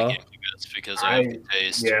don't yellow. like Incubus because I have good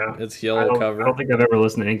taste. Yeah. It's I yellow don't cover. think I've ever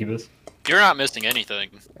listened to Incubus. You're not missing anything.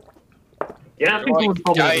 Yeah, I think Like, someone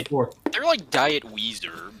told me that Diet- before. They're like Diet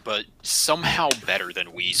Weezer, but somehow better than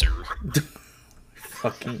Weezer.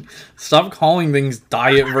 Fucking... Stop calling things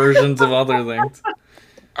diet versions of other things.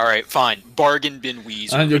 Alright, fine. Bargain bin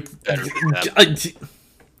Weezer. but better than them.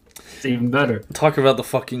 It's even better. Talk about the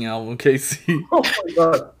fucking album, Casey. Oh my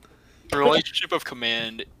god. Relationship of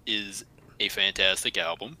Command is a fantastic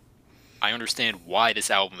album. I understand why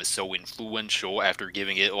this album is so influential after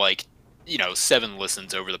giving it, 7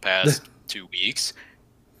 listens over the past 2 weeks.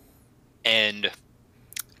 And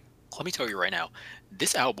let me tell you right now,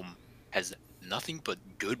 this album has nothing but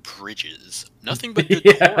good bridges, nothing but good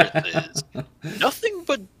Yeah. choruses, nothing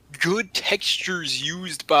but good textures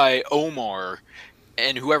used by Omar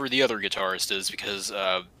and whoever the other guitarist is, because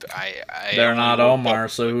They're only not wrote Omar,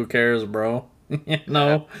 so who cares, bro?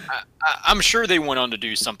 No. I'm sure they went on to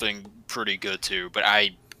do something pretty good too, but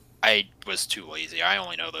I was too lazy. I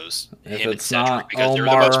only know those If him and it's Cedric not because they're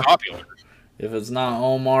the Omar- most popular. If it's not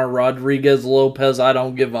Omar Rodriguez Lopez, I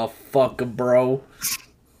don't give a fuck, bro.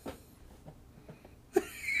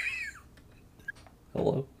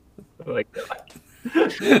 Hello? Oh my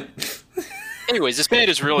god. Anyways, this band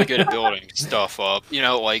is really good at building stuff up.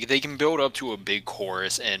 They can build up to a big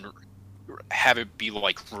chorus and have it be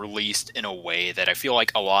released in a way that I feel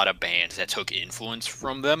like a lot of bands that took influence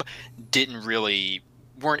from them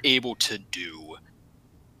weren't able to do.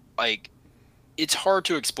 It's hard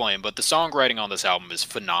to explain, but the songwriting on this album is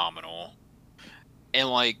phenomenal.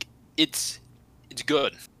 And it's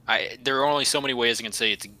good. There are only so many ways I can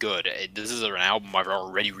say it's good. This is an album I've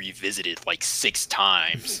already revisited 6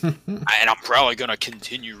 times, and I'm probably gonna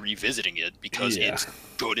continue revisiting it because Yeah. it's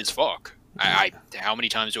good as fuck. How many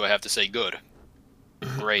times do I have to say good?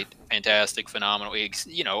 Great, fantastic, phenomenal.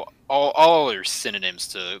 All other synonyms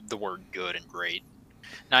to the word good and great.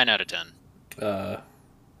 9 out of 10.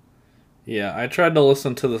 Yeah, I tried to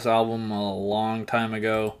listen to this album a long time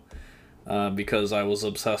ago because I was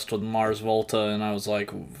obsessed with Mars Volta, and I was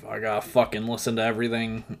like, I gotta fucking listen to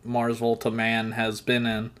everything Mars Volta man has been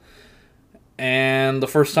in. And the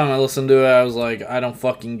first time I listened to it, I was like, I don't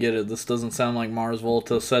fucking get it. This doesn't sound like Mars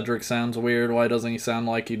Volta. Cedric sounds weird. Why doesn't he sound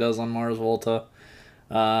like he does on Mars Volta?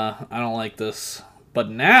 I don't like this.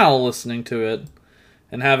 But now, listening to it,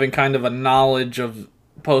 and having kind of a knowledge of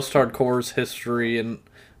post-hardcore's history and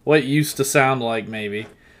what it used to sound like, maybe,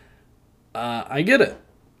 I get it.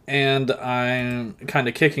 And I'm kind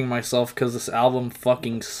of kicking myself because this album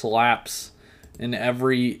fucking slaps. In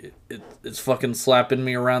it's fucking slapping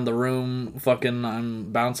me around the room. Fucking,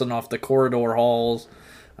 I'm bouncing off the corridor halls.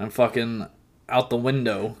 I'm fucking out the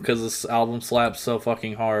window because this album slaps so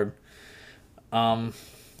fucking hard. I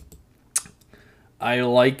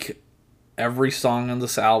like every song on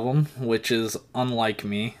this album, which is unlike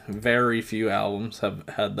me. Very few albums have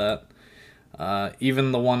had that.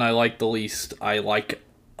 Even the one I like the least, I like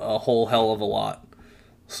a whole hell of a lot.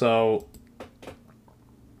 So,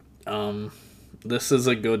 this is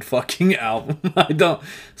a good fucking album.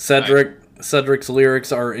 Cedric's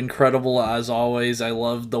lyrics are incredible as always. I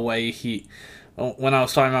love the way when I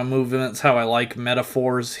was talking about movements, how I like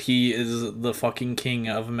metaphors, he is the fucking king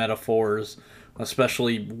of metaphors,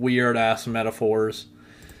 especially weird ass metaphors.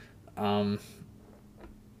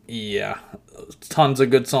 Yeah, tons of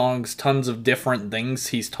good songs, tons of different things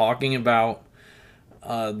he's talking about.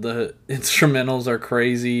 The instrumentals are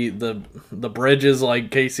crazy. The bridges, like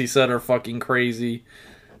Casey said, are fucking crazy.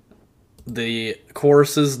 The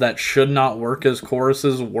choruses that should not work as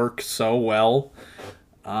choruses work so well.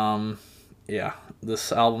 Yeah,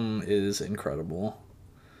 this album is incredible.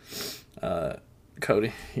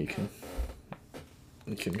 Cody, you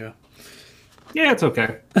can go. Yeah, it's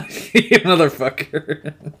okay. You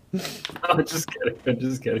motherfucker. I'm just kidding. I'm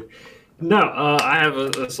just kidding. No, I have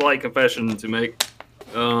a slight confession to make.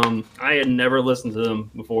 I had never listened to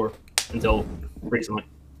them before until recently.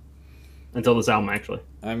 Until this album, actually.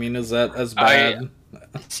 I mean, is that as bad?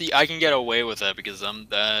 See, I can get away with that because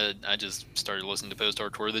I just started listening to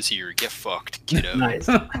post-hardcore this year. Get fucked, kiddo. Nice.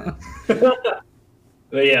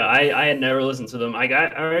 But yeah, I had never listened to them.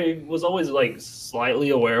 I was always like slightly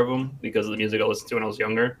aware of them because of the music I listened to when I was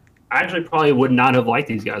younger. I actually probably would not have liked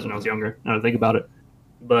these guys when I was younger. Now that I think about it,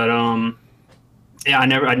 but yeah, I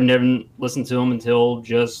never listened to them until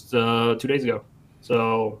just 2 days ago.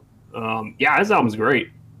 So yeah, this album's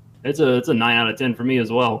great. It's a 9 out of 10 for me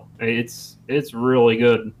as well. It's really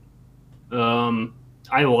good.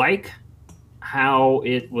 I like how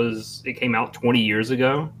it came out 20 years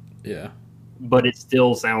ago. Yeah. But it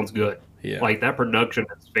still sounds good. Yeah. Like that production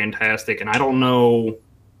is fantastic, and I don't know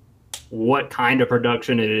what kind of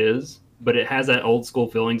production it is, but it has that old school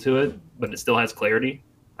feeling to it, but it still has clarity.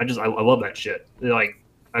 I love that shit. Like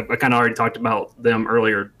I kind of already talked about them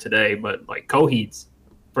earlier today, but like Coheed's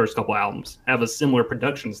first couple albums have a similar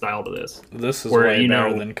production style to this. This is way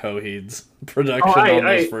better than Coheed's production on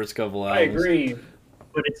those first couple albums. I agree,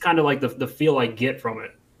 but it's kind of like the feel I get from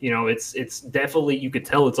it. You know, it's definitely, you could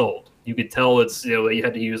tell it's old. You could tell it's, you know, you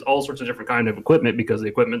had to use all sorts of different kind of equipment because the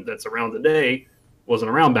equipment that's around today wasn't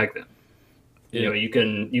around back then. Yeah. You know, you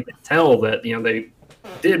can tell that, you know, they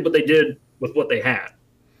did what they did with what they had.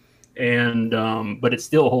 And but it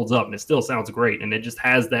still holds up and it still sounds great, and it just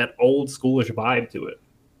has that old schoolish vibe to it.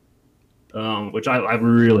 Which I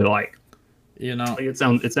really like. You know, like it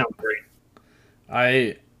sounds great.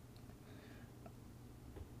 I'm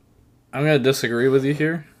gonna disagree with you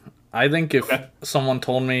here. I think if someone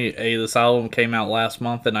told me, hey, this album came out last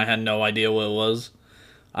month and I had no idea what it was,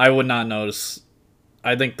 I would not notice.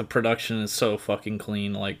 I think the production is so fucking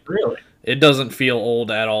clean. Like, really? It doesn't feel old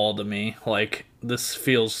at all to me. Like, this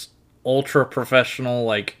feels ultra professional.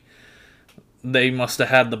 Like, they must have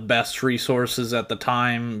had the best resources at the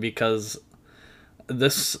time because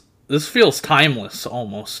this feels timeless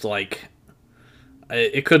almost. Like,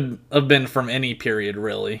 it could have been from any period,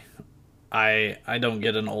 really. I don't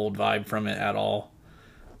get an old vibe from it at all.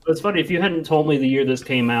 It's funny, if you hadn't told me the year this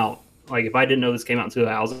came out, like if I didn't know this came out in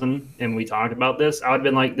 2000 and we talked about this, I would have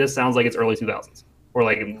been like, this sounds like it's early 2000s or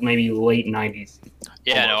like maybe late 90s.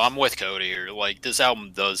 Yeah, no, I'm with Cody here. Like, this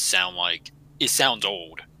album does sound like it sounds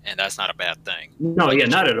old, and that's not a bad thing. No, like, yeah,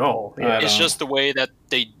 not at all. Yeah. It's just the way that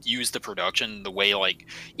they use the production, the way, like,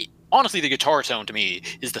 honestly, the guitar tone to me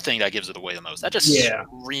is the thing that gives it away the most. That just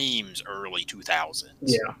screams early 2000s.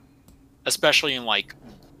 Yeah. Especially in, like,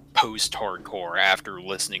 post-hardcore, after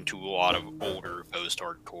listening to a lot of older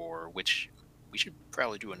post-hardcore, which we should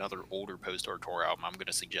probably do another older post-hardcore album. I'm going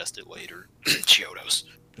to suggest it later. Chiodos.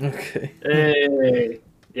 Okay. Hey.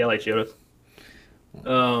 Yeah, I like Chiodos.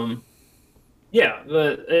 Yeah,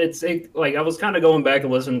 but like, I was kind of going back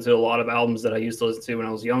and listening to a lot of albums that I used to listen to when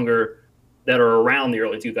I was younger that are around the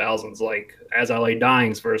early 2000s, like As I Lay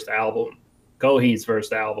Dying's first album, Coheed's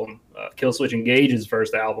first album, Killswitch Engage's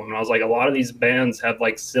first album, and I was like, a lot of these bands have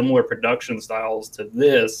like similar production styles to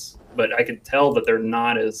this, but I could tell that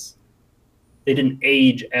they didn't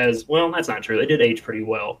age as well. That's not true. They did age pretty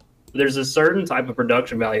well. But there's a certain type of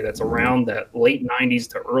production value that's around that late 90s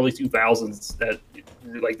to early 2000s that,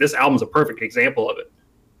 like, this album's a perfect example of it.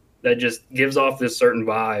 that just gives off this certain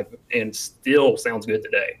vibe and still sounds good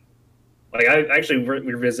today. Like I actually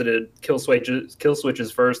revisited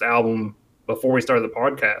Killswitch's first album before we started the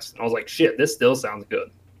podcast, and I was like, shit, this still sounds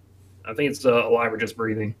good. I think it's Alive or Just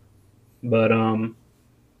Breathing, but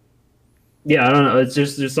yeah, I don't know. It's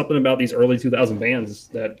just there's something about these early 2000 bands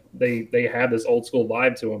that they have this old school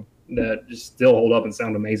vibe to them that just still hold up and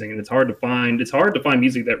sound amazing. And it's hard to find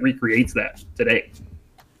music that recreates that today.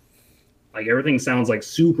 Like everything sounds like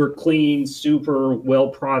super clean, super well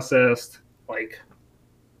processed. Like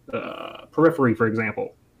Periphery, for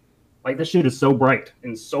example. Like this shit is so bright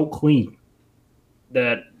and so clean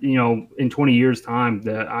that, you know, in 20 years time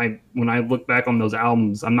that when I look back on those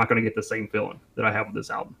albums, I'm not going to get the same feeling that I have with this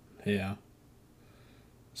album. Yeah.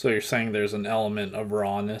 So you're saying there's an element of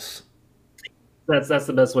rawness? That's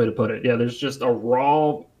the best way to put it. Yeah, there's just a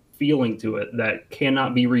raw feeling to it that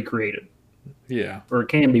cannot be recreated. Yeah. Or it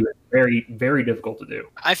can be very, very difficult to do.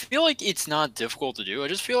 I feel like it's not difficult to do. I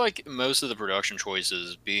just feel like most of the production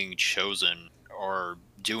choices being chosen are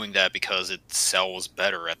doing that because it sells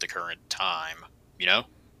better at the current time, you know?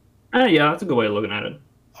 Yeah, that's a good way of looking at it.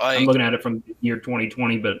 Like, I'm looking at it from the year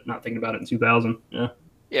 2020, but not thinking about it in 2000. Yeah.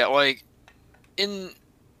 Yeah, like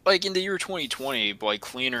in the year 2020, like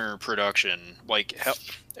cleaner production, like hell,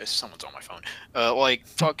 someone's on my phone. Like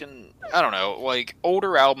fucking, I don't know, like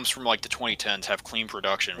older albums from like the 2010s have clean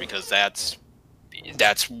production because that's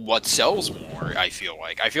what sells more. I feel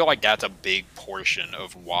like that's a big portion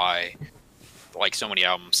of why like so many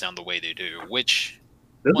albums sound the way they do. Which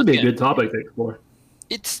this would be a good topic to explore.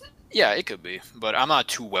 Yeah, it could be, but I'm not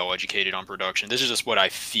too well educated on production. This is just what I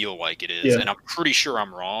feel like it is, and I'm pretty sure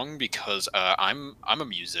I'm wrong because I'm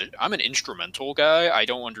an instrumental guy. I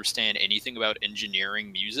don't understand anything about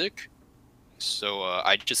engineering music, so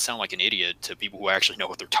I just sound like an idiot to people who actually know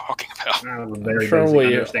what they're talking about. I'm sure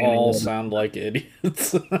we all sound like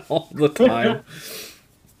idiots all the time.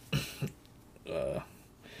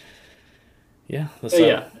 Yeah,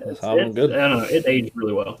 this album good. I don't know. It aged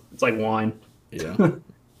really well. It's like wine. Yeah.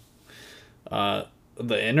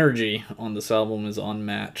 The energy on this album is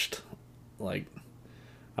unmatched. Like,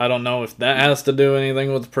 I don't know if that has to do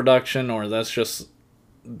anything with production or that's just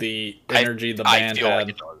the energy the band had. Like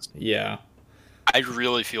it does. Yeah. I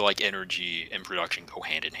really feel like energy and production go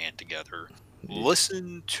hand in hand together.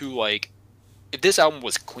 Listen to, like, if this album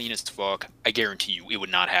was clean as fuck, I guarantee you it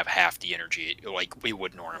would not have half the energy like we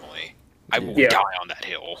would normally. I will die on that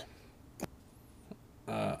hill.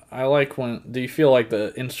 I like when... Do you feel like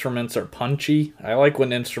the instruments are punchy? I like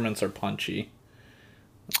when instruments are punchy.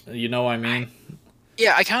 You know what I mean?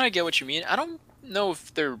 Yeah, I kind of get what you mean. I don't know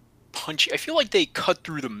if they're punchy. I feel like they cut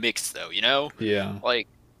through the mix, though, you know? Yeah. Like,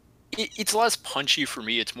 it's less punchy for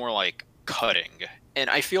me. It's more like cutting. And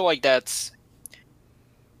I feel like that's...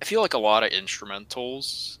 I feel like a lot of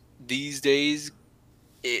instrumentals these days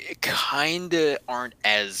it kind of aren't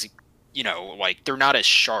as, you know, like, they're not as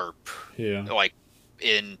sharp. Yeah. Like,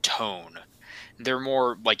 in tone. They're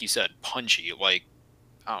more, like you said, punchy. Like,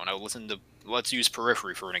 I don't know, let's use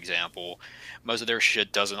Periphery for an example. Most of their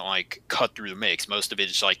shit doesn't like cut through the mix. Most of it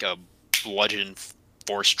is like a bludgeon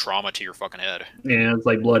force trauma to your fucking head. Yeah, it's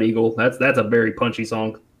like Blood Eagle. That's a very punchy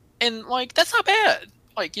song. And like that's not bad.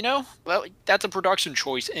 Like, you know, that's a production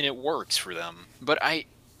choice and it works for them. But I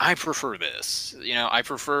prefer this. You know, I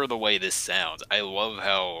prefer the way this sounds. I love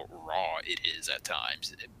how raw it is at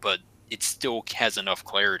times. But it still has enough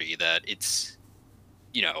clarity that it's,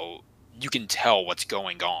 you know, you can tell what's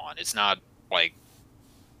going on. It's not like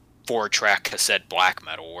 4-track cassette black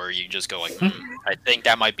metal where you just go like, I think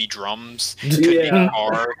that might be drums, could be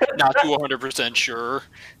guitar, not too 100% sure.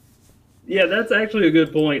 Yeah, that's actually a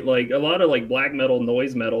good point. Like a lot of like black metal,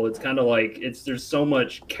 noise metal, it's kind of like there's so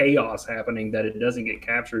much chaos happening that it doesn't get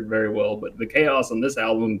captured very well. But the chaos on this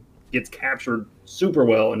album gets captured super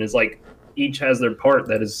well, and is like each has their part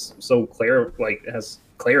that is so clear, like has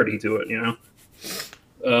clarity to it, you know.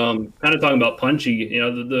 Kind of talking about punchy, you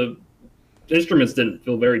know, the instruments didn't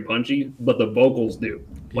feel very punchy, but the vocals do.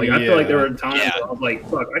 Like I feel like there were times where I was like,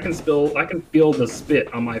 "Fuck, I can feel the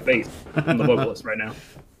spit on my face from the vocalist right now."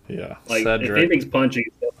 Yeah, like Cedric. If anything's punchy,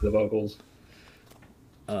 it's the vocals.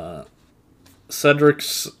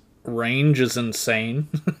 Cedric's range is insane.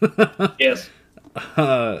 Yes.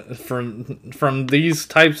 From these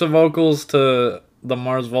types of vocals to the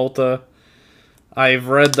Mars Volta, I've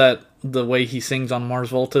read that the way he sings on Mars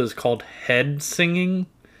Volta is called head singing,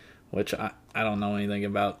 which I don't know anything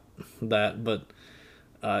about that, but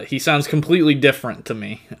he sounds completely different to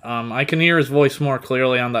me. I can hear his voice more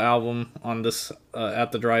clearly on the album, on this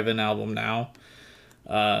At the Drive-In album now.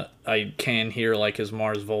 I can hear like his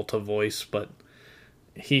Mars Volta voice, but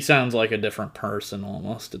he sounds like a different person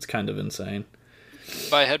almost. It's kind of insane.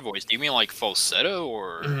 By head voice, do you mean like falsetto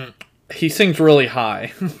or? He sings really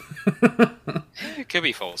high. It could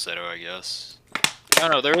be falsetto, I guess. I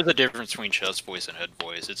don't know. There is a difference between chest voice and head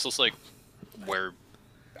voice. It's just like where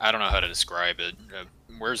I don't know how to describe it.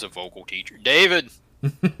 Where's a vocal teacher, David?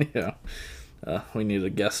 Yeah, we need a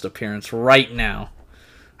guest appearance right now.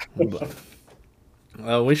 But,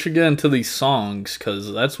 we should get into these songs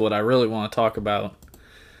because that's what I really want to talk about.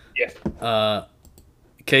 Yeah.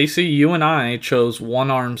 Casey, you and I chose One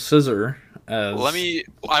Arm Scissor as.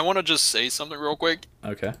 I want to just say something real quick.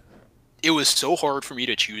 Okay. It was so hard for me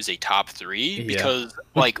to choose a top 3 Yeah. because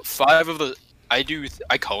like 5 of the I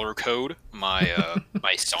color code my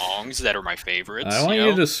my songs that are my favorites. I want you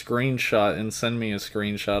you know? to screenshot and send me a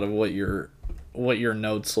screenshot of what your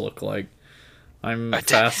notes look like. I'm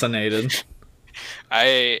fascinated.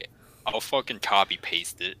 I'll fucking copy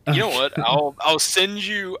paste it. You know what? I'll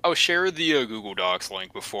share the Google Docs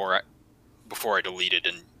link before I delete it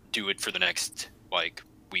and do it for the next like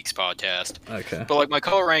week's podcast. Okay. But like my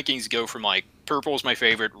color rankings go from like purple's my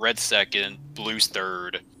favorite, red's second, blue's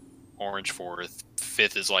third, orange fourth,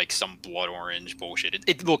 fifth is like some blood orange bullshit.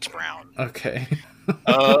 It looks brown. Okay.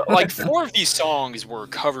 Like 4 of these songs were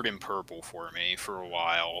covered in purple for me for a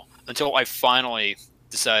while until I finally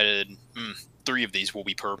decided 3 of these will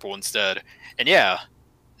be purple instead. And yeah,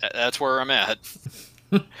 that's where I'm at.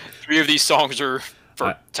 3 of these songs are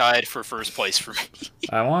tied for first place for me.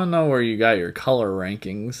 I want to know where you got your color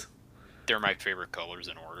rankings. They're my favorite colors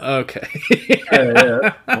in order. Okay.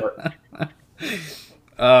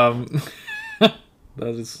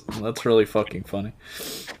 That's really fucking funny.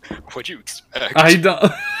 What'd you expect? I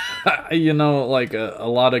don't. You know, like a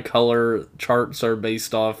lot of color charts are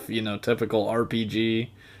based off, typical RPG.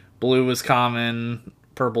 Blue is common,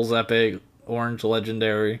 purple's epic, orange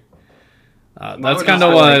legendary. That's kind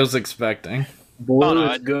of what I was expecting. Blue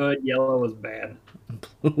is good, yellow is bad.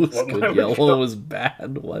 Blue is good, yellow is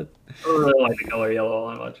bad. What? I don't really like the color yellow all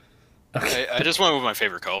that much. Okay. I just went with my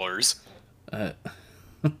favorite colors.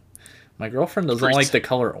 My girlfriend doesn't like the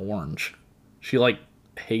color orange. She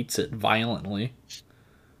hates it violently.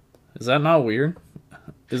 Is that not weird?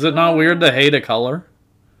 Is it not weird to hate a color?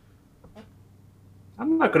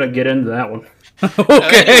 I'm not gonna get into that one.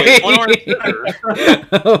 Okay.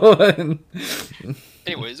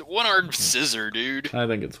 Anyways, One Arm Scissor, dude. I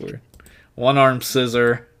think it's weird. One Arm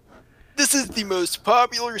Scissor. This is the most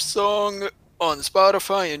popular song on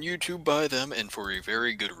Spotify and YouTube by them, and for a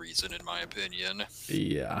very good reason, in my opinion.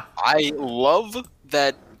 Yeah. I love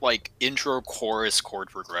that intro chorus chord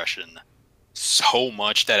progression so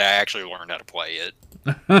much that I actually learned how to play it.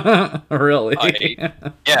 Really?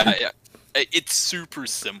 Yeah. It's super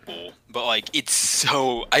simple, but it's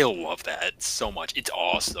so I love that so much. It's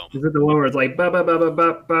awesome. Is it the one where it's like ba ba ba ba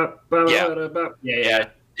ba ba ba ba ba? Yeah.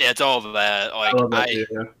 It's all of that. I love that too,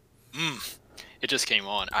 yeah. It just came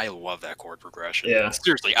on. I love that chord progression. Yeah.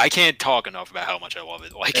 Seriously, I can't talk enough about how much I love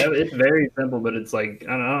it. It's very simple, but it's I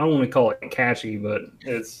don't want to call it catchy, but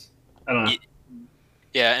it's I don't know.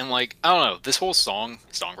 Yeah, and I don't know, this whole song,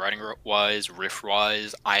 songwriting wise, riff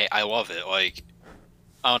wise, I love it. I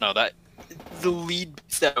don't know, that the lead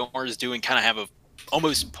beats that Omar is doing kind of have a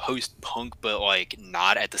almost post-punk, but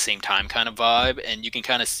not at the same time kind of vibe, and you can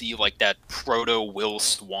kind of see that proto Will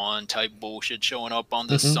Swan type bullshit showing up on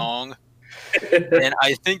this song. And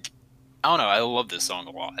I don't know, I love this song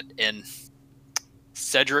a lot. And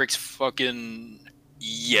Cedric's fucking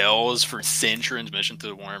yells for Sin Transmission to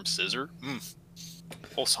the One Arm Scissor.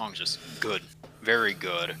 Whole song's just good, very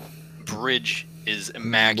good. Bridge is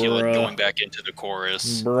immaculate. Bruh. Going back into the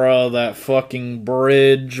chorus. Bruh, that fucking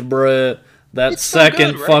bridge, bruh. That It's so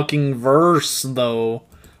second good, right? fucking verse, though.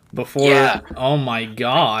 Before. Yeah. Oh my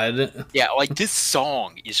god. Yeah, this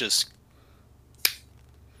song is just.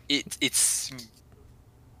 It's.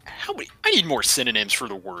 How many? I need more synonyms for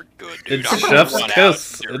the word good, dude. It's I'm gonna chef's run out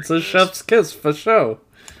kiss. during It's a this. chef's kiss for sure.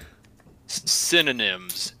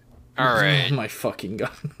 Synonyms. All Oh right. my fucking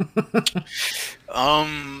god.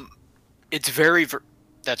 It's very.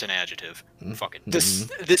 That's an adjective. Fucking. This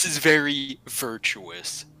is very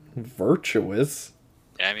virtuous. Virtuous?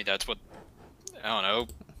 Yeah, I mean that's what. I don't know.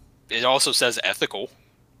 It also says ethical.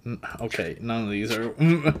 Okay, none of these are.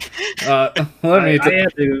 I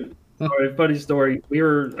had to. Sorry, funny story.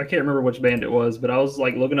 I can't remember which band it was, but I was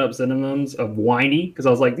looking up synonyms of whiny because I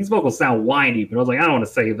was like, these vocals sound whiny, but I was like, I don't want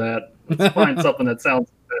to say that. Let's find something that sounds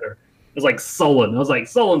better. It was sullen. I was like,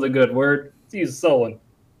 sullen's a good word. Let's use sullen.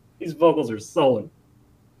 These vocals are sullen,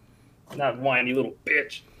 not whiny little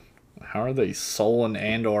bitch. How are they sullen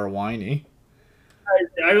and or whiny?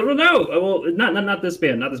 I don't know. Well, not this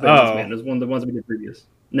band. Not this band. This band. It was one of the ones we did previous.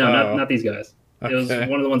 No, not these guys. It was Okay.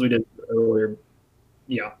 one of the ones we did earlier.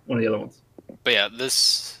 Yeah, one of the other ones. But yeah,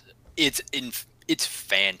 it's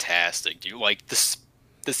fantastic, dude. Like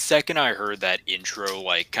the second I heard that intro,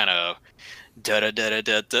 like kind of da da da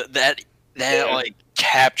da da, that like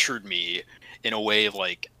captured me in a way of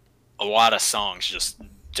like a lot of songs just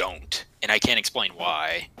don't, and I can't explain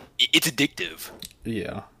why. It's addictive.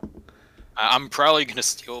 Yeah. I'm probably gonna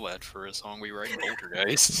steal that for a song we write in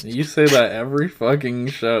Poltergeist. You say that every fucking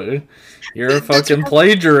show. You're a fucking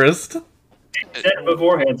plagiarist. Said it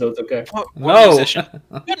beforehand, so it's okay. What No.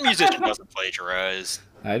 what musician doesn't plagiarize?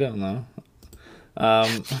 I don't know.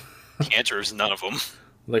 The answer is none of them.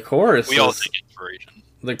 The chorus. We all take inspiration.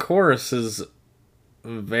 The chorus is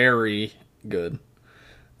very good.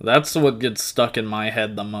 That's what gets stuck in my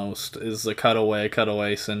head the most. Is the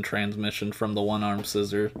cutaway, send transmission from the one arm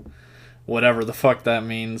scissor, whatever the fuck that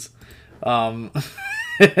means.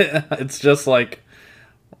 It's just like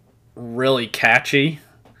really catchy.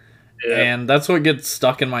 Yeah. And that's what gets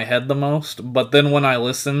stuck in my head the most. But then when I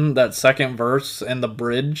listen, that second verse and the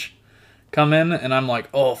bridge come in, and I'm like,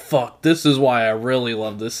 oh fuck, this is why I really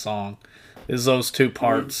love this song. Is those two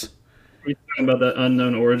parts. Are you talking about that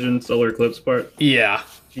unknown origin solar eclipse part? Yeah.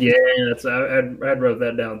 Yeah, I wrote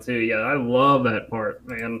that down too. Yeah, I love that part,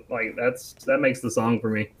 man. Like that makes the song for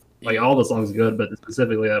me. Like all the songs good, but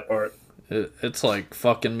specifically that part. It's like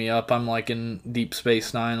fucking me up. I'm like in Deep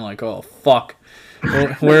Space Nine, like, oh fuck.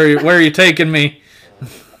 Where are you taking me?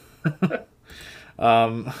 Yeah,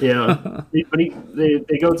 but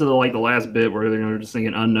they go to the last bit where they're just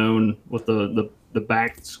singing unknown with the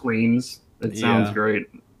back screams. It sounds great.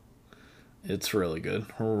 It's really good,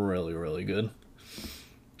 really really good.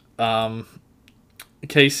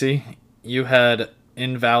 Casey, you had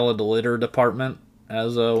Invalid Litter Department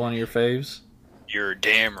as one of your faves. You're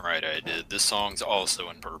damn right I did. This song's also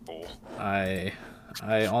in purple. I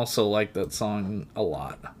also like that song a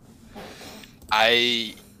lot.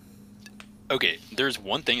 Okay, there's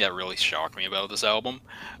one thing that really shocked me about this album.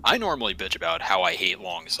 I normally bitch about how I hate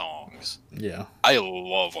long songs. Yeah. I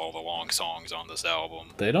love all the long songs on this album.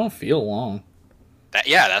 They don't feel long.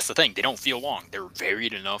 That's the thing. They don't feel long. They're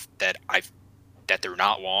varied enough that they're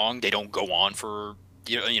not long. They don't go on for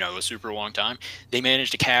a super long time. They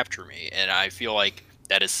manage to capture me, and I feel like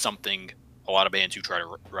that is something a lot of bands who try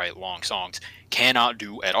to write long songs cannot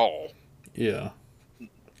do at all. Yeah.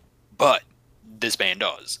 But this band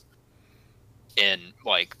does. And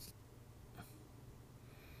like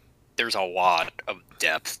there's a lot of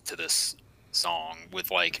depth to this song with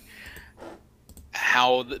like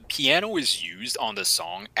how the piano is used on this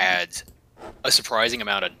song adds a surprising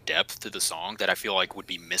amount of depth to the song that I feel like would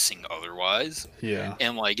be missing otherwise. Yeah.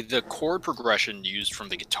 And like the chord progression used from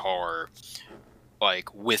the guitar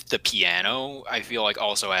like with the piano, I feel like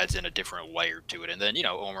also adds in a different layer to it. And then,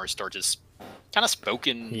 Omar starts his kind of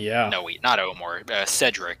spoken. Yeah. No, wait, not Omar.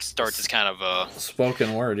 Cedric starts as kind of a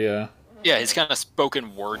spoken word. Yeah. Yeah, it's kind of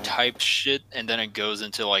spoken word type shit, and then it goes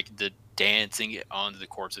into like the dancing onto the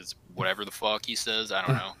corpses, whatever the fuck he says. I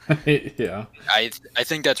don't know. Yeah. I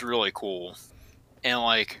think that's really cool, and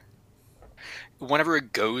like whenever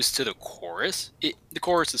it goes to the chorus, the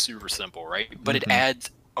chorus is super simple, right? But it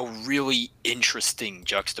adds a really interesting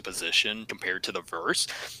juxtaposition compared to the verse,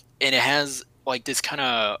 and it has like this kind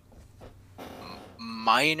of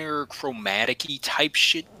minor chromatic-y type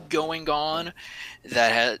shit going on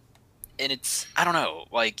and it's, I don't know,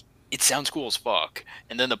 like it sounds cool as fuck.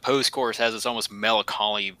 And then the post-chorus has this almost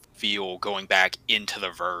melancholy feel going back into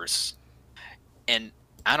the verse, and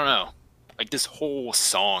I don't know, like this whole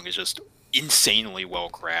song is just insanely well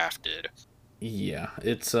crafted. Yeah,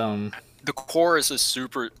 it's the chorus is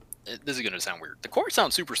super. This is gonna sound weird. The chorus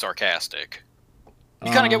sounds super sarcastic.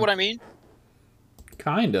 You kind of get what I mean?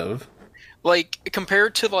 Kind of. Like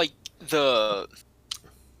compared to the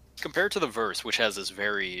verse, which has this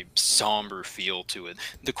very somber feel to it,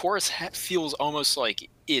 the chorus feels almost like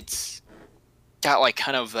it's got like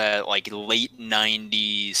kind of that like late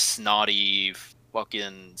 90s snotty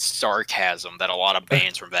fucking sarcasm that a lot of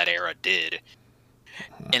bands from that era did.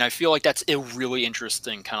 And I feel like that's a really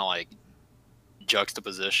interesting kind of like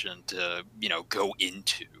juxtaposition to, go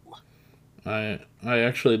into. I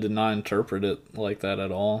actually did not interpret it like that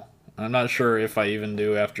at all. I'm not sure if I even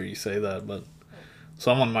do after you say that, but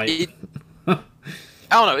someone might. I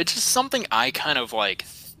don't know. It's just something I kind of like.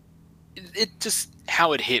 It just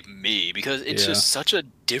how it hit me because it's just such a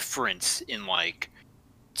difference in like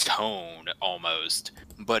tone almost,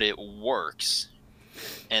 but it works.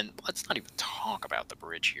 And let's not even talk about the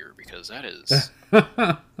bridge here because that is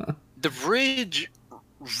the bridge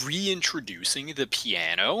reintroducing the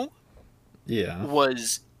piano Yeah.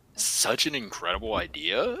 was such an incredible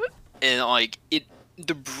idea, and like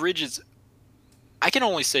the bridge is. I can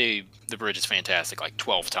only say the bridge is fantastic like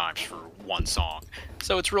 12 times for one song,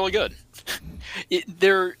 so it's really good.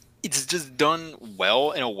 It's just done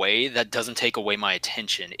well in a way that doesn't take away my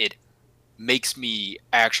attention. It makes me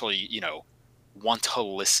actually, want to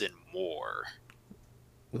listen more.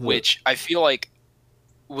 Which I feel like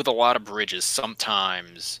with a lot of bridges,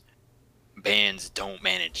 sometimes bands don't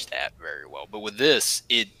manage that very well. But with this,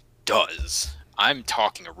 it does. I'm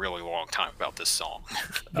talking a really long time about this song.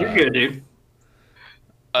 You're good, dude.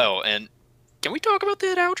 Oh, and can we talk about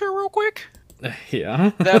that outro real quick?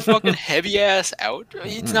 Yeah. That fucking heavy ass outro.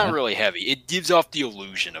 It's not really heavy. It gives off the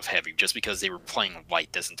illusion of heavy just because they were playing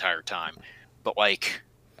light this entire time. But like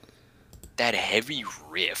that heavy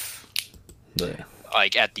riff,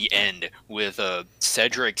 like at the end with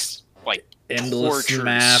Cedric's like endless torture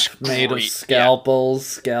map made of scream.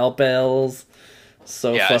 scalpels.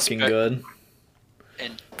 So fucking good.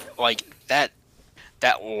 And like that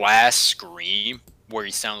last scream where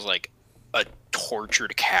he sounds like a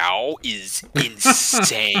tortured cow is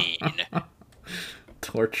insane.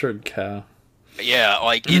 Tortured cow. Yeah,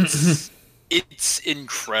 like it's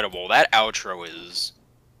incredible. That outro is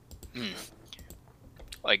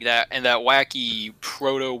like that, and that wacky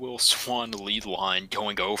proto Will Swan lead line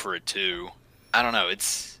going over it too. I don't know.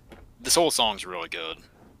 This whole song's really good.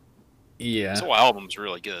 Yeah. This whole album's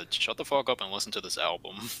really good. Shut the fuck up and listen to this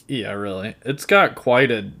album. Yeah, really. It's got quite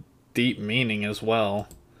a deep meaning as well.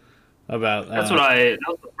 About that was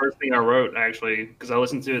the first thing I wrote actually, because I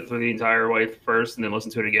listened to it through the entire way first and then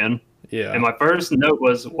listened to it again. Yeah. And my first note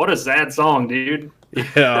was, "What a sad song, dude."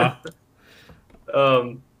 Yeah.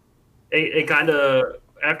 It kind of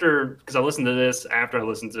because I listened to this after I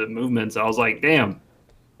listened to Movements, I was like, "Damn,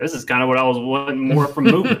 this is kind of what I was wanting more from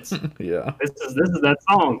Movements." Yeah. This is that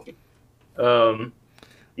song.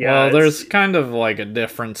 Yeah. Well, there's kind of like a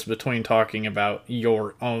difference between talking about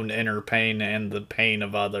your own inner pain and the pain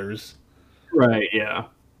of others. Right. Yeah.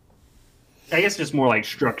 I guess just more like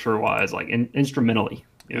structure-wise, like instrumentally.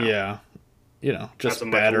 Yeah. Just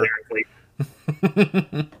better.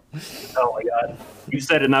 Oh my god. You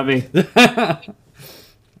said it, not me.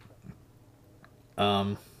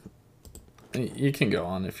 You can go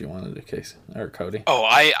on if you wanted to, Casey. Or Cody. Oh,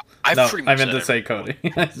 I pretty much meant to say Cody.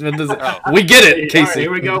 I meant to say, Oh. We get it, Casey. Right,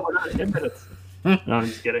 here we go. We're not 10 minutes. No, I'm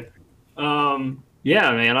just kidding.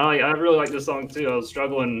 Yeah, man, I really like this song too. I was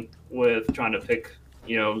struggling with trying to pick,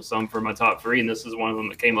 some for my top 3, and this is one of them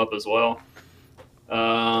that came up as well.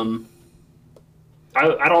 I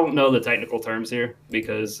don't know the technical terms here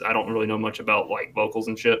because I don't really know much about like vocals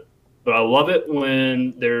and shit. But I love it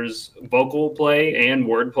when there's vocal play and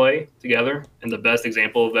word play together. And the best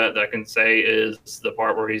example of that I can say is the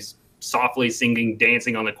part where he's softly singing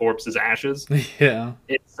Dancing on the Corpse's Ashes. Yeah.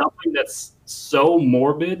 It's something that's so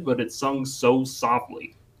morbid, but it's sung so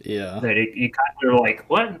softly. Yeah. That you kind of like,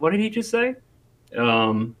 what? What did he just say?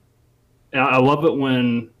 And I love it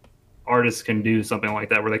when artists can do something like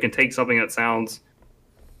that, where they can take something that sounds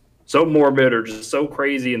so morbid or just so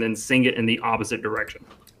crazy and then sing it in the opposite direction.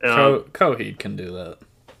 Coheed can do that.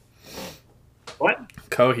 What?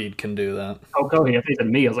 Coheed can do that. Oh, Coheed. I think it's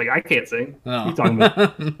me. I was like, I can't sing. No. What are you talking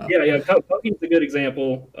about? Yeah. Coheed's a good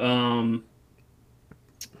example.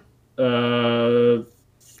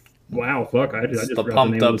 Wow, fuck. I just the forgot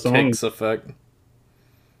pumped the name up of the song. kicks effect.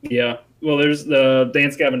 Yeah. Well, there's the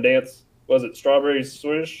Dance Gavin Dance. Was it Strawberry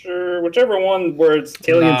Swisher? Whichever one where it's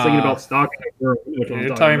Killian singing about stalking a girl.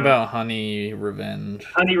 You're talking about Honey Revenge.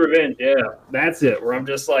 Honey Revenge, yeah. That's it. Where I'm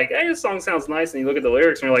just like, hey, this song sounds nice. And you look at the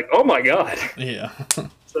lyrics and you're like, oh my God. Yeah.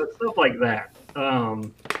 So stuff like that. I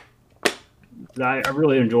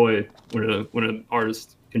really enjoy when an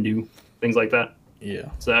artist can do things like that. Yeah.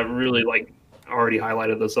 So I really already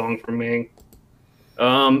highlighted the song for me.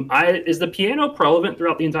 Is the piano prevalent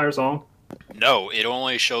throughout the entire song? No, it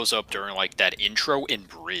only shows up during that intro and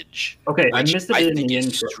bridge. Okay, I missed it in the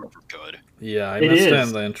intro. Super good. Yeah, I missed it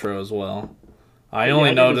in the intro as well. I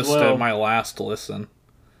only noticed it in my last listen.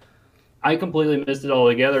 I completely missed it all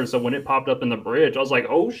together. So when it popped up in the bridge, I was like,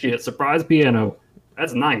 "Oh shit! Surprise piano!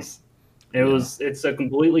 That's nice." It's a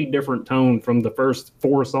completely different tone from the first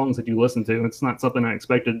 4 songs that you listen to. It's not something I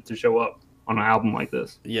expected to show up on an album like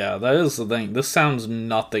this. Yeah, that is the thing. This sounds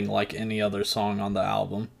nothing like any other song on the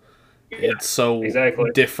album. Yeah, it's so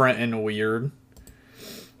different and weird.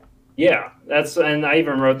 Yeah, and I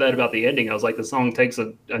even wrote that about the ending. I was like, the song takes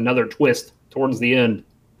another twist towards the end.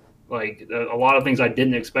 Like a lot of things I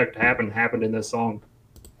didn't expect to happen happened in this song.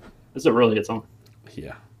 This is a really good song.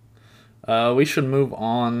 Yeah. We should move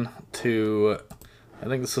on to I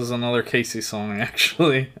think this is another Casey song,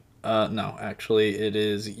 actually. No, actually, it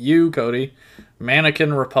is you, Cody.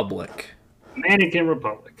 Mannequin Republic. Mannequin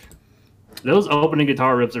Republic. Those opening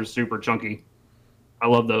guitar riffs are super chunky. I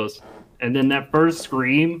love those. And then that first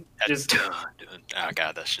scream, just oh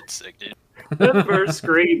god, that shit's sick, dude. that first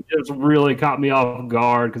scream just really caught me off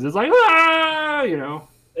guard because it's like, ah, you know.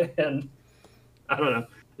 And I don't know.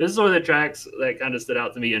 This is one of the tracks that kind of stood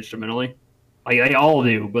out to me instrumentally. Like they all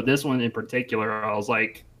do, but this one in particular, I was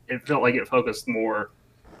like, it felt like it focused more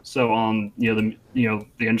so on the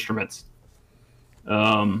instruments.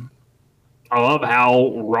 I love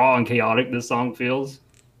how raw and chaotic this song feels.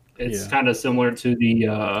 It's kind of similar to the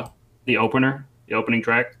opener, the opening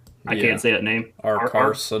track. I can't say that name.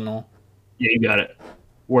 Arsenal. Yeah, you got it.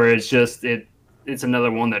 Where it's just it's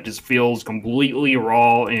another one that just feels completely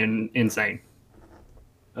raw and insane.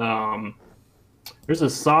 There's a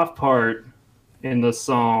soft part in the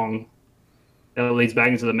song that leads back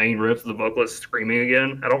into the main riff, the vocalist screaming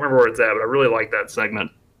again. I don't remember where it's at, but I really like that segment.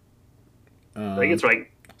 I think it's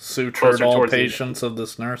like sutured all patients of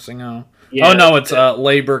this nursing home. Yeah, oh no, it's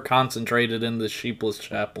labor concentrated in the sheepless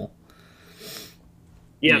chapel.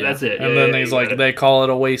 Yeah, that's it. And then he's like, they call it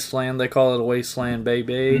a wasteland. They call it a wasteland,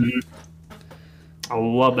 baby. Mm-hmm. I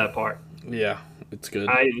love that part. Yeah, it's good.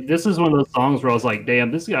 This is one of those songs where I was like,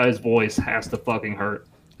 damn, this guy's voice has to fucking hurt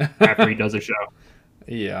after he does a show.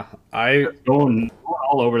 Yeah, going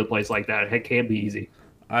all over the place like that. It can't be easy.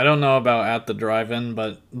 I don't know about At the Drive-In,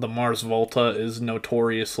 but the Mars Volta is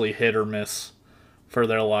notoriously hit or miss for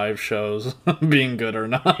their live shows, being good or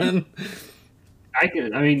not. I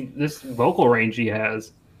mean, this vocal range he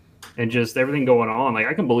has, and just everything going on, like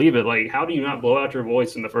I can believe it. Like, how do you not blow out your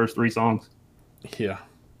voice in the first 3 songs? Yeah.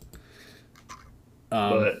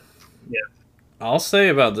 But yeah, I'll say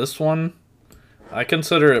about this one, I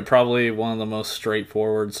consider it probably one of the most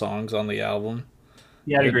straightforward songs on the album.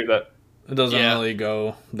 Yeah, I'd agree with that. It doesn't really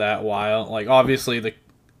go that wild. Like, obviously, the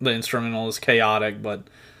instrumental is chaotic, but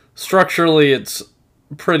structurally, it's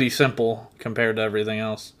pretty simple compared to everything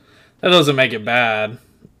else. That doesn't make it bad.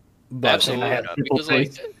 But absolutely not. Because,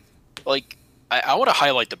 like I want to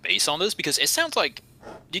highlight the bass on this because it sounds like.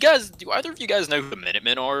 Do either of you guys know who the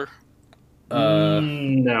Minutemen are?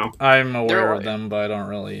 No. I'm aware of them, but I don't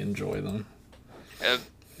really enjoy them.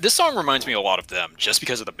 This song reminds me a lot of them just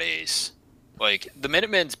because of the bass. Like, the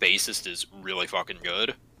Minutemen's bassist is really fucking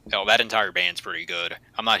good. Hell, that entire band's pretty good.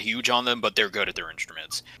 I'm not huge on them, but they're good at their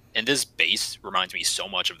instruments. And this bass reminds me so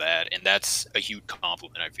much of that, and that's a huge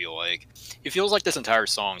compliment, I feel like. It feels like this entire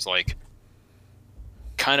song's, like,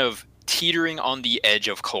 kind of teetering on the edge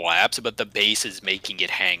of collapse, but the bass is making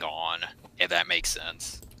it hang on, if that makes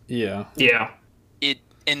sense. Yeah. Yeah.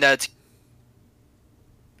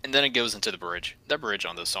 And then it goes into the bridge. That bridge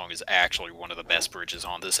on this song is actually one of the best bridges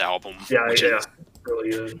on this album. Yeah, yeah. Really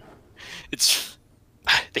good. It's...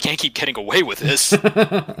 They can't keep getting away with this.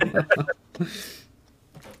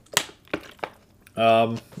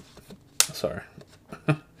 Sorry.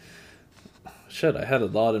 Shit, I had a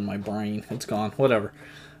lot in my brain. It's gone. Whatever.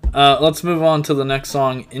 Let's move on to the next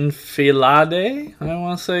song, Infilade, I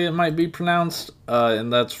want to say it might be pronounced.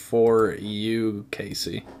 And that's for you,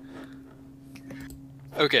 Casey.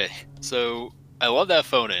 Okay, so I love that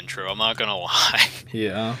phone intro, I'm not gonna lie.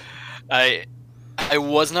 Yeah. I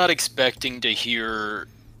was not expecting to hear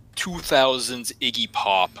 2000s Iggy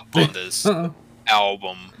Pop on this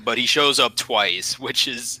album, but he shows up twice, which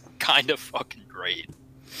is kind of fucking great.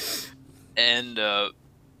 And,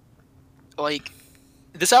 like,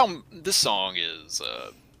 this song is,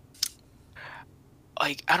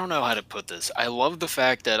 like, I don't know how to put this. I love the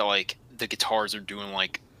fact that, like, the guitars are doing,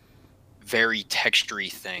 like, very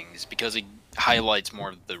textury things because it highlights more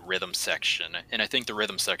of the rhythm section, and I think the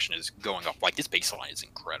rhythm section is going up. Like, this bass line is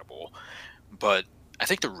incredible, but I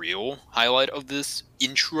think the real highlight of this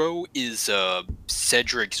intro is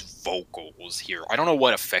Cedric's vocals here. I don't know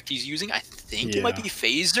what effect he's using. I think it might be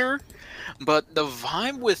phaser, but the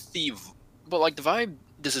vibe with the vibe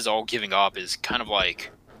this is all giving off is kind of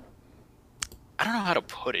like, I don't know how to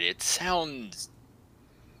put it. It sounds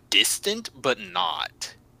distant, but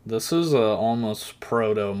not. This is almost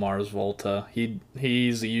proto Mars Volta.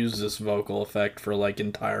 He's used this vocal effect for like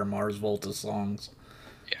entire Mars Volta songs.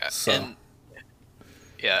 Yeah, so.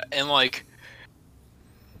 and like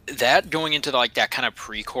that going into like that kind of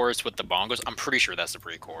pre-chorus with the bongos. I'm pretty sure that's the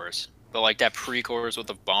pre-chorus, but like that pre-chorus with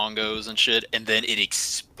the bongos and shit, and then it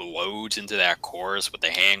explodes into that chorus with the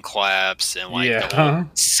hand claps and like the whole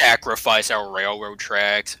sacrifice our railroad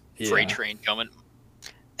tracks, freight train coming.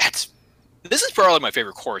 This is probably my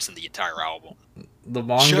favorite chorus in the entire album. The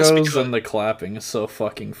bongos and the clapping is so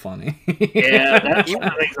fucking funny. Yeah, that's one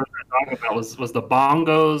of the things I was talking about was the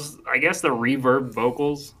bongos. I guess the reverb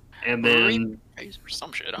vocals, and then or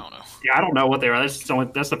some shit. I don't know. Yeah, I don't know what they are. That's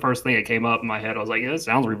the first thing that came up in my head. I was like, yeah, it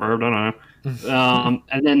sounds reverbed. I don't know.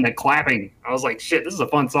 And then the clapping. I was like, shit, this is a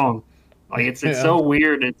fun song. Like it's so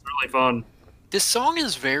weird. It's really fun. This song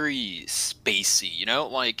is very spacey. You know,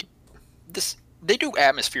 like this. They do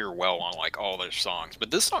atmosphere well on like all their songs, but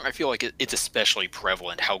this song I feel like it's especially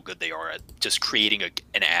prevalent how good they are at just creating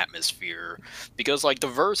an atmosphere, because like the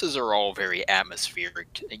verses are all very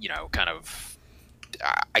atmospheric, you know, kind of.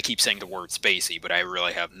 I keep saying the word spacey, but I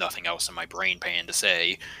really have nothing else in my brain pan to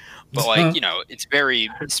say. But like, you know, it's very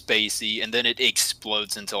spacey, and then it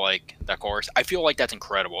explodes into like that chorus. I feel like that's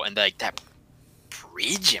incredible, and like that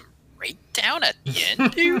bridge and breakdown at the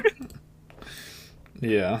end, dude.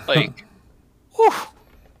 Yeah. Like. Whew.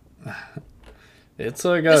 It's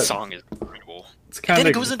like this song is incredible. It's kind and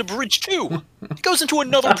then it goes into bridge 2. It goes into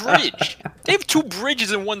another bridge. They have 2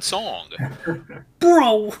 bridges in one song.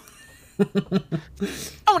 Bro!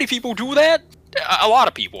 How many people do that? A lot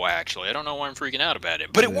of people, actually. I don't know why I'm freaking out about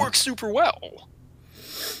it, but it works super well.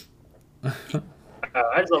 I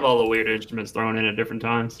just love all the weird instruments thrown in at different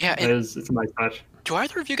times. Yeah, it's a nice touch. Do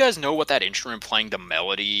either of you guys know what that instrument playing the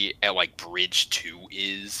melody at like bridge 2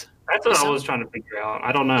 is? That's what I was trying to figure out.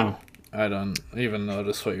 I don't know. I don't even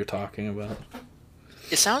notice what you're talking about.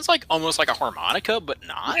 It sounds like almost like a harmonica, but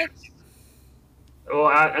not. Well,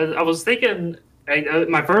 I was thinking.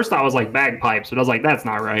 My first thought was like bagpipes, but I was like, that's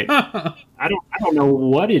not right. I don't know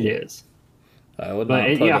what it is. I would not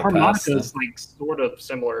put it harmonica past them. is like sort of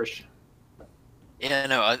similar-ish. Yeah,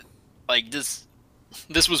 no, like this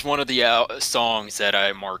was one of the songs that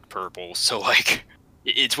I marked purple, so like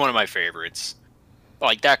it's one of my favorites.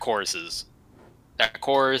 Like that chorus,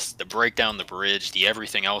 the breakdown, the bridge, the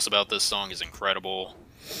everything else about this song is incredible.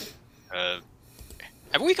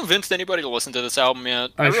 Have we convinced anybody to listen to this album yet?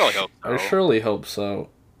 I really hope so. I surely hope so.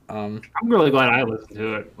 I'm really glad I listened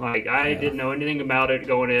to it. Like I didn't know anything about it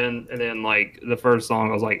going in, and then like the first song,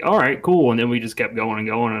 I was like, all right, cool, and then we just kept going and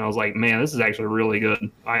going, and I was like, man, this is actually really good.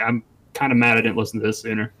 I'm kind of mad I didn't listen to this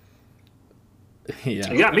sooner.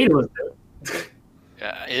 Yeah, you got me to listen to it.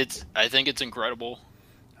 Yeah, I think it's incredible.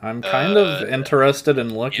 I'm kind of interested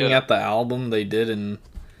in looking at the album they did in,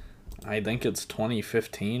 I think it's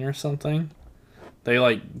 2015 or something. They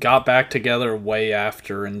like got back together way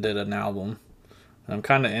after and did an album. I'm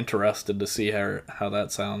kind of interested to see how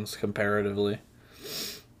that sounds comparatively.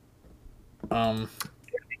 I'm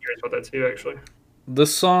curious about that too, actually.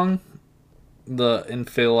 This song, the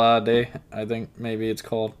Enfilade, I think maybe it's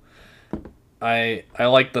called. I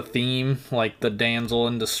like the theme, like the damsel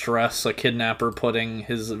in distress, a kidnapper putting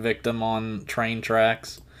his victim on train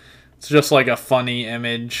tracks. It's just like a funny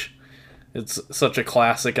image. It's such a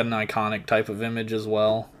classic and iconic type of image as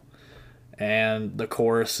well. And the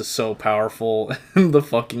chorus is so powerful. The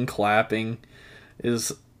fucking clapping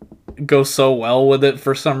goes so well with it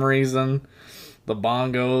for some reason. The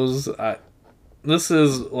bongos. This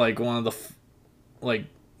is like one of the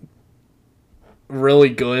really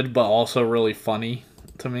good, but also really funny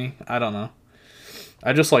to me. I don't know.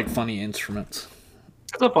 I just like funny instruments.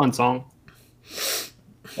 It's a fun song.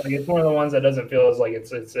 Like it's one of the ones that doesn't feel as like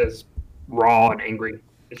it's as raw and angry.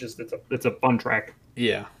 It's a fun track.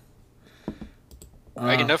 Yeah.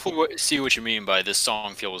 I can definitely see what you mean by this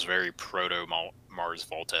song feels very proto Mars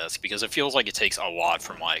Volta-esque, because it feels like it takes a lot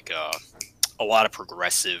from like a lot of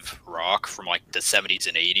progressive rock from like the 70s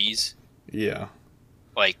and 80s. Yeah.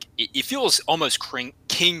 Like it feels almost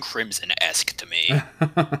King Crimson-esque to me.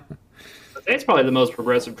 It's probably the most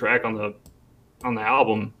progressive track on the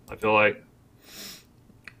album, I feel like.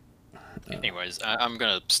 Anyways, I'm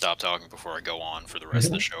gonna stop talking before I go on for the rest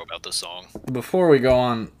of the show about this song. Before we go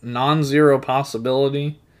on, Non-Zero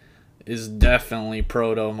Possibility is definitely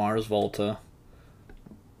proto Mars Volta.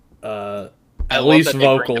 At least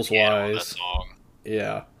vocals wise.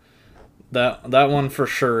 Yeah. That one for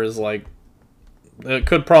sure is like, it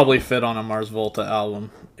could probably fit on a Mars Volta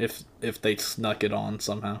album if they snuck it on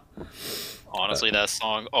somehow. Honestly, that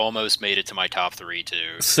song almost made it to my top 3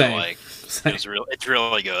 too. Same. So, like, Same. It's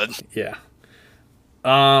really good. Yeah.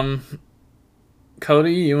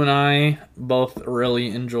 Cody, you and I both really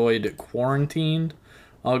enjoyed Quarantined.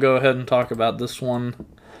 I'll go ahead and talk about this one.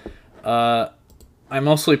 I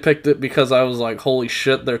mostly picked it because I was like, holy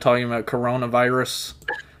shit, they're talking about coronavirus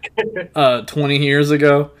 20 years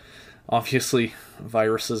ago. Obviously,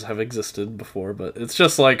 viruses have existed before, but it's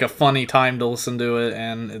just like a funny time to listen to it,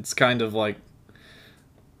 and it's kind of like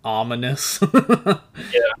ominous. Yeah,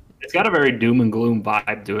 it's got a very doom and gloom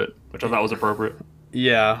vibe to it, which I thought was appropriate.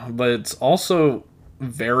 Yeah, but it's also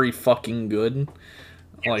very fucking good.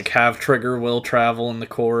 Like, have trigger will travel in the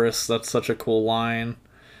chorus. That's such a cool line.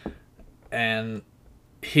 And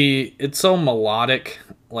it's so melodic.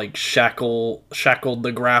 Like, shackled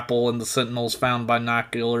the grapple and the sentinels found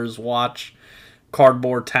binoculars watch.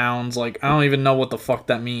 Cardboard towns. Like, I don't even know what the fuck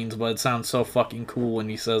that means, but it sounds so fucking cool when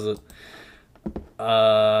he says it.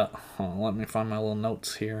 Hold on, let me find my little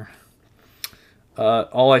notes here.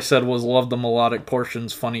 All I said was love the melodic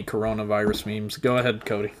portions, funny coronavirus memes. Go ahead,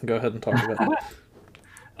 Cody. Go ahead and talk about it.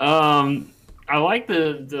 I like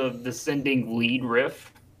the descending lead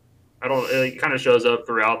riff. It kind of shows up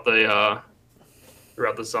throughout the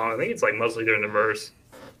song. I think it's like mostly during the verse.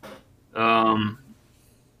 I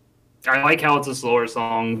like how it's a slower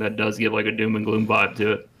song that does give like a doom and gloom vibe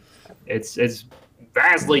to it. It's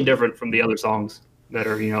vastly different from the other songs that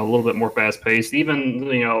are, a little bit more fast paced. Even,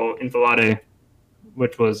 Enfilade,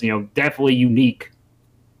 which was, definitely unique.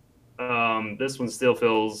 This one still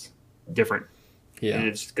feels different. Yeah. And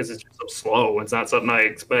it's because it's just so slow. It's not something I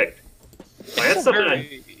expect. Like, that's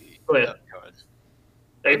something go ahead.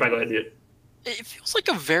 Hey, go ahead, dude. It feels like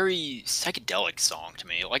a very psychedelic song to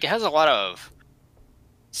me. Like, it has a lot of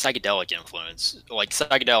psychedelic influence, like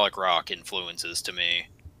psychedelic rock influences to me.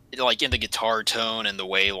 Like, in the guitar tone and the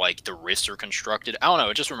way, like, the riffs are constructed. I don't know,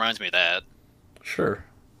 it just reminds me of that. Sure.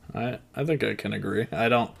 I think I can agree.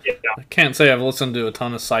 I can't say I've listened to a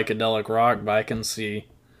ton of psychedelic rock, but I can see,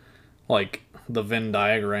 like, the Venn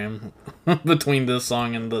diagram between this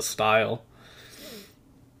song and this style.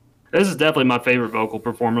 This is definitely my favorite vocal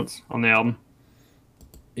performance on the album.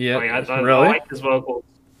 Yeah, like, I really? like his vocals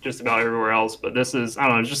just about everywhere else, but this is, I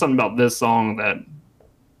don't know, it's just something about this song that,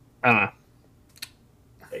 I don't know,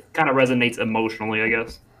 it kind of resonates emotionally, I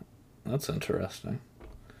guess. That's interesting.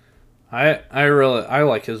 I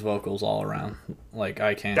like his vocals all around. Like,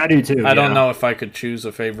 I can't. I do too. I don't know if I could choose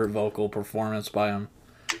a favorite vocal performance by him,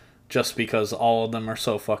 just because all of them are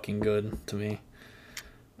so fucking good to me.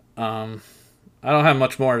 I don't have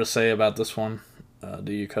much more to say about this one.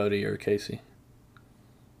 Do you, Cody or Casey?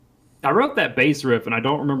 I wrote that bass riff, and I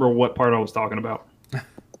don't remember what part I was talking about.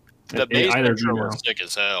 The bass intro was sick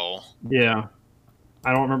as hell. Yeah.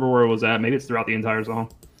 I don't remember where it was at. Maybe it's throughout the entire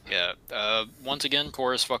song. Yeah. Once again,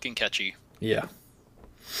 chorus fucking catchy. Yeah.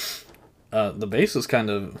 The bass is kind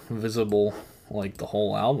of visible, like, the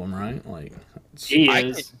whole album, right? Like,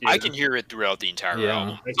 I can hear it throughout the entire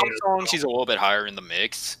album. Some songs he's a little bit higher in the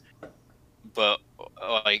mix, but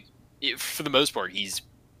like for the most part, he's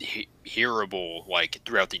hearable like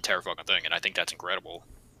throughout the entire fucking thing, and I think that's incredible.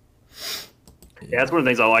 Yeah, that's one of the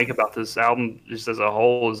things I like about this album, just as a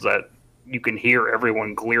whole, is that you can hear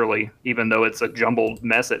everyone clearly, even though it's a jumbled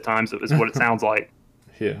mess at times. It is what it sounds like.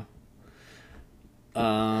 Yeah.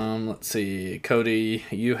 Let's see, Cody,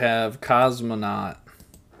 you have Cosmonaut.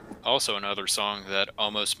 Also, another song that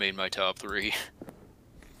almost made my top 3.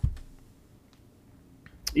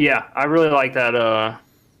 Yeah, I really like that. I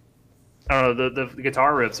don't know, the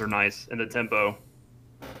guitar riffs are nice, and the tempo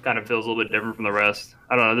kind of feels a little bit different from the rest.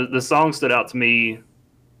 I don't know, the song stood out to me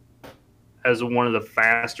as one of the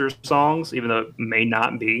faster songs, even though it may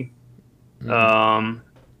not be. The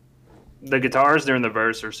guitars during the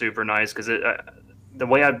verse are super nice, because the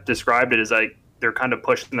way I've described it is like they're kind of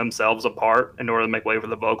pushing themselves apart in order to make way for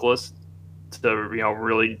the vocalist to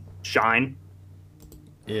really shine.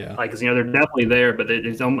 Yeah, like, because they're definitely there, but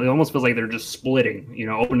it almost feels like they're just splitting,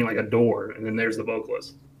 opening like a door, and then there's the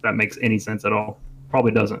vocalist. If that makes any sense at all?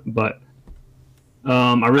 Probably doesn't, but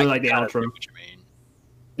I really like the outro. What you mean?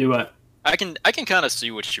 Do what? I can kind of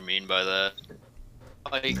see what you mean by that.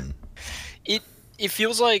 Like, it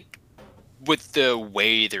feels like with the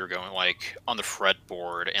way they're going, like on the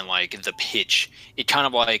fretboard and like the pitch, it kind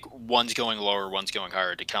of like one's going lower, one's going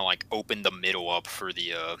higher to kind of like open the middle up for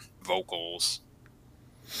the vocals.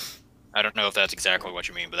 I don't know if that's exactly what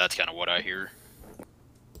you mean, but that's kind of what I hear.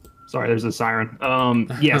 Sorry, there's a siren.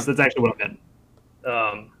 Yes, that's actually what I meant.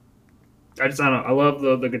 I don't know. I love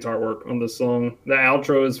the guitar work on this song. The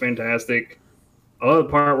outro is fantastic. I love the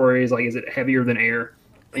part where he's like, "Is it heavier than air?"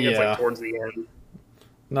 I think it's like towards the end.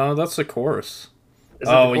 No, that's the chorus.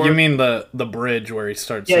 Oh, you mean the bridge where he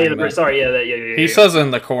starts saying that? Sorry, yeah. He says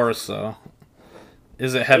in the chorus, though,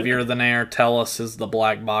 "Is it heavier than air? Tell us, is the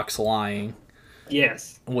black box lying?"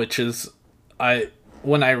 Yes. Which is,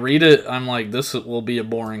 when I read it, I'm like, this will be a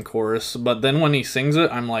boring chorus. But then when he sings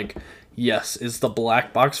it, I'm like, yes, is the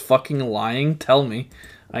black box fucking lying? Tell me.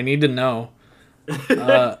 I need to know.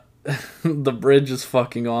 The bridge is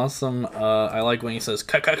fucking awesome. I like when he says,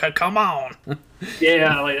 come on.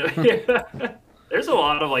 Yeah, there's a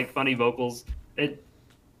lot of like funny vocals. I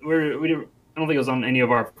don't think it was on any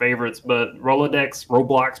of our favorites, but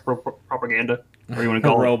Roblox Propaganda. Or you want to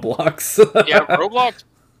call it? Roblox. Yeah, Roblox.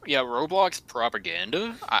 Yeah, Roblox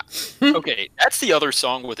propaganda. Okay, that's the other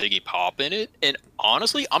song with Iggy Pop in it, and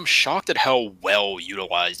honestly, I'm shocked at how well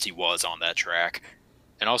utilized he was on that track.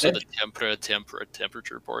 And also the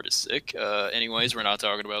temperature part is sick. Anyways, we're not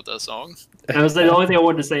talking about that song. I was the only thing I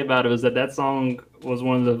wanted to say about it was that song was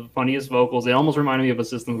one of the funniest vocals. It almost reminded me of a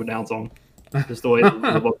System of a Down song, just the way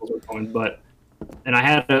the vocals were going. And I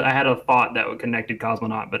had a thought that connected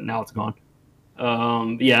Cosmonaut, but now it's gone.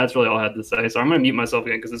 Yeah, that's really all I had to say. So I'm gonna mute myself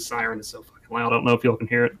again because this siren is so fucking loud. I don't know if y'all can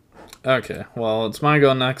hear it. Okay, well, it's my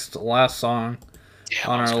go next. Last song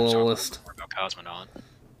on our little list. About Cosmonaut.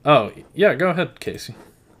 Oh, yeah, go ahead, Casey.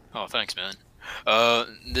 Oh, thanks, man.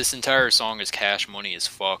 This entire song is cash money as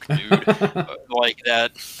fuck, dude. Like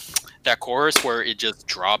that chorus where it just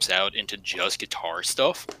drops out into just guitar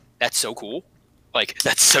stuff. That's so cool. Like,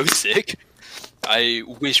 that's so sick. I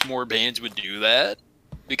wish more bands would do that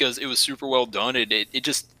because it was super well done.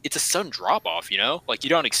 It's a sudden drop off, you know? Like, you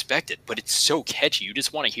don't expect it, but it's so catchy. You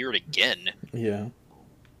just want to hear it again. Yeah.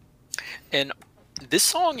 And this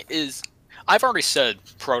song is, I've already said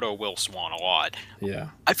proto Will Swan a lot. Yeah.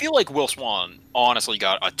 I feel like Will Swan honestly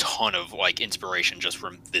got a ton of like inspiration just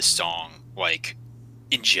from this song, like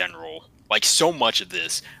in general. Like so much of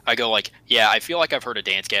this, I go like, yeah, I feel like I've heard a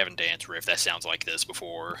Dance Gavin Dance riff that sounds like this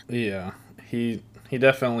before. Yeah. He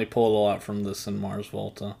definitely pulled a lot from this in Mars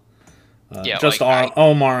Volta. Yeah, just like,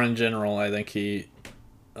 Omar in general, I think he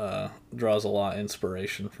draws a lot of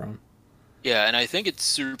inspiration from. Yeah, and I think it's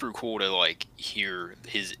super cool to like hear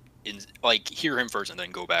hear him first and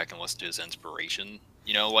then go back and listen to his inspiration,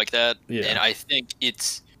 you know, like that. Yeah. And I think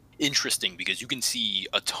it's interesting because you can see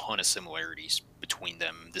a ton of similarities between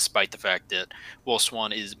them, despite the fact that Will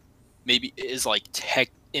Swan is like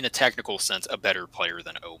in a technical sense a better player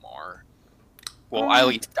than Omar. Well,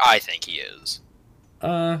 I think he is.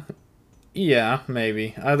 Yeah,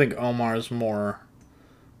 maybe. I think Omar's more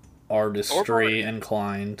artistry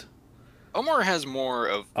inclined. Omar has more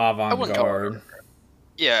of avant-garde.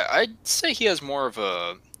 Yeah, I'd say he has more of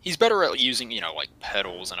a. He's better at using, you know, like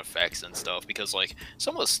pedals and effects and stuff because, like,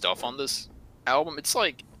 some of the stuff on this album, it's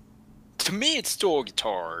like, to me, it's still a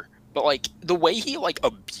guitar, but like the way he like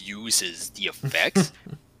abuses the effects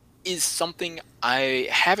is something I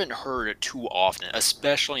haven't heard too often,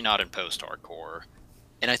 especially not in post-hardcore.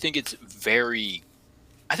 And I think it's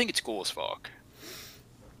cool as fuck.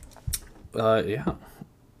 Yeah.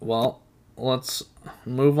 Well, let's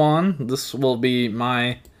move on. This will be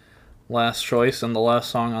my last choice and the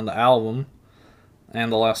last song on the album,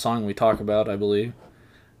 and the last song we talk about, I believe.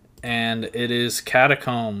 And it is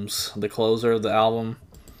Catacombs, the closer of the album.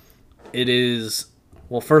 It is,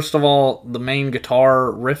 well, first of all, the main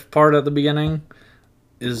guitar riff part at the beginning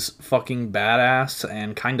is fucking badass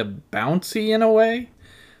and kind of bouncy in a way.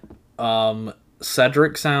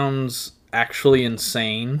 Cedric sounds actually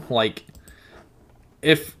insane. Like,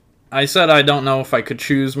 if I said I don't know if I could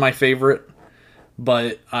choose my favorite,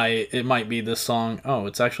 but it might be this song. Oh,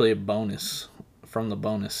 it's actually a bonus from the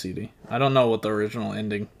bonus CD. I don't know what the original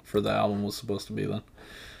ending for the album was supposed to be then.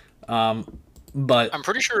 But I'm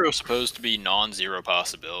pretty sure it was supposed to be non-zero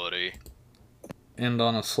possibility. End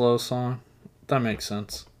on a slow song. That makes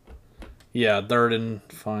sense. Yeah, third and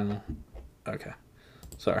final. Okay.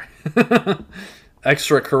 Sorry.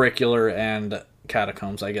 Extracurricular and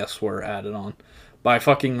Catacombs, I guess, were added on. But I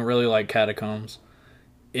fucking really like Catacombs.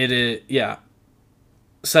 It is, yeah.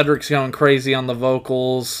 Cedric's going crazy on the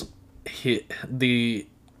vocals. Hey,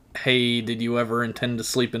 did you ever intend to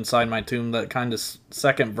sleep inside my tomb? That kind of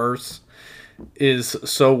second verse is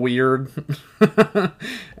so weird.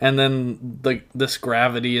 And then this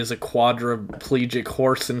gravity is a quadriplegic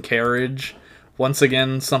horse and carriage. Once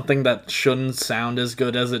again, something that shouldn't sound as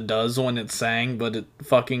good as it does when it's sang, but it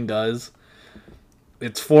fucking does.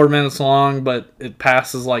 It's 4 minutes long, but it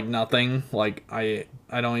passes like nothing. Like, I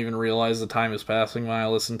don't even realize the time is passing when I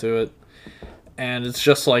listen to it. And it's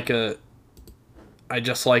just like I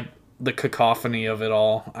just like the cacophony of it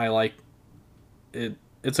all. I like it.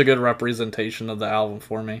 It's a good representation of the album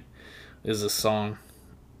for me, is this song.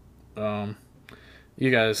 You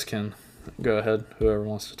guys can go ahead, whoever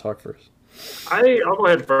wants to talk first. I'll go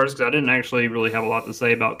ahead first because I didn't actually really have a lot to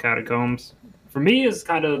say about Catacombs. For me, it's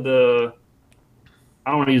kind of I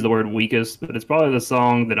don't want to use the word weakest, but it's probably the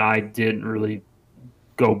song that I didn't really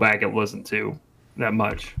go back and listen to that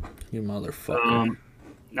much. You motherfucker.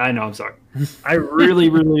 I know, I'm sorry. I really,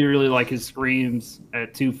 really, really like his screams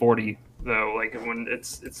at 240, though. Like, when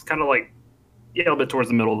it's kind of like, a little bit towards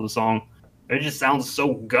the middle of the song. It just sounds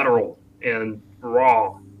so guttural and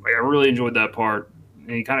raw. Like, I really enjoyed that part.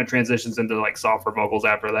 and he kind of transitions into like softer vocals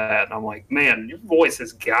after that. And I'm like, man, your voice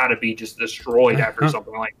has got to be just destroyed after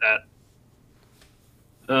something like that.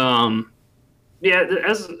 Yeah,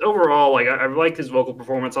 as overall, like I liked his vocal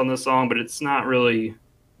performance on this song, but it's not really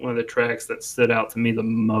one of the tracks that stood out to me the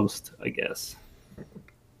most, I guess.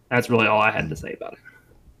 That's really all I had to say about it.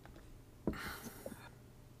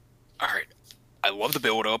 All right. I love the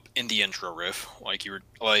build up in the intro riff. Like you were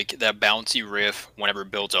like that bouncy riff whenever it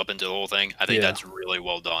builds up into the whole thing. I think that's really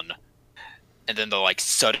well done. And then the like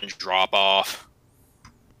sudden drop off.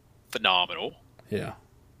 Phenomenal. Yeah.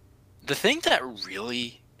 The thing that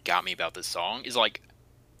really got me about this song is like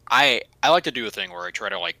I like to do a thing where I try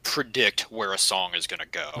to like predict where a song is gonna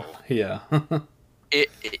go. Yeah.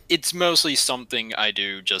 It's mostly something I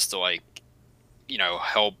do just to like,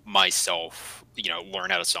 help myself, learn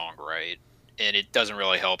how to songwrite. And it doesn't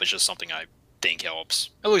really help. It's just something I think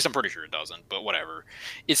helps. At least I'm pretty sure it doesn't, but whatever.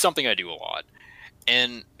 It's something I do a lot.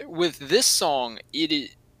 And with this song,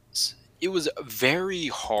 it was very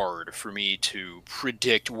hard for me to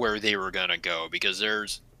predict where they were gonna go because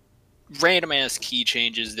there's random ass key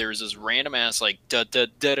changes. There's this random ass like da da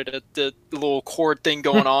da da da, da little chord thing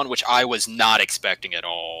going on, which I was not expecting at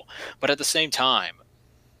all. But at the same time,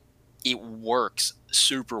 it works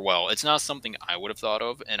super well. It's not something I would have thought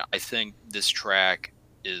of, and I think this track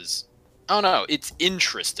is, I don't know, it's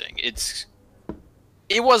interesting. It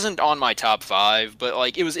wasn't on my top 5, but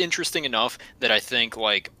like it was interesting enough that I think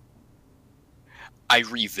like I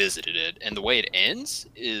revisited it, and the way it ends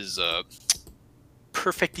is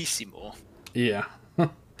perfettissimo. Yeah.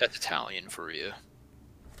 That's Italian for you.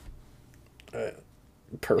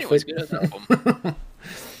 Perfect. Anyways, good album.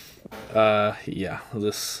 Yeah,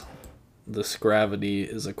 this Gravity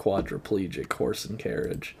is a quadriplegic horse and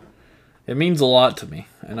carriage. It means a lot to me,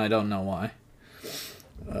 and I don't know why.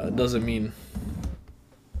 It doesn't mean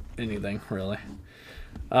anything, really.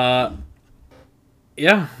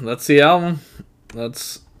 Yeah, that's the album.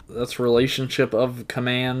 That's Relationship of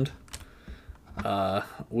Command.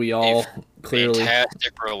 We all clearly...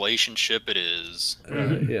 Fantastic relationship it is.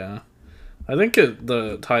 Yeah. I think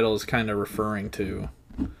the title is kind of referring to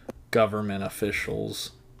government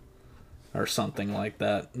officials or something like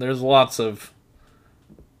that. There's lots of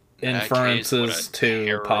inferences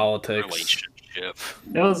to politics. Relationship.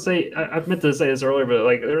 I meant to say this earlier, but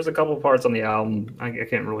like there's a couple parts on the album. I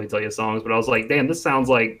can't really tell you songs, but I was like, damn, this sounds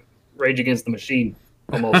like Rage Against the Machine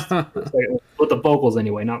almost. With the vocals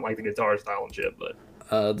anyway, not like the guitar style and shit.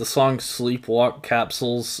 But the song "Sleepwalk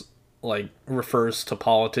Capsules" like refers to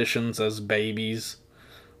politicians as babies.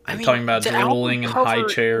 Talking about drooling in high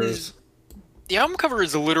chairs. The album cover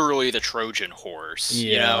is literally the Trojan horse.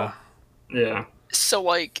 Yeah. Yeah. So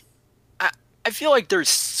like, I feel like there's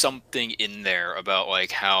something in there about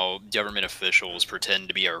like how government officials pretend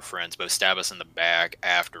to be our friends, but stab us in the back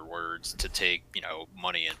afterwards to take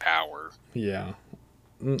money and power. Yeah.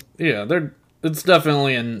 Yeah. It's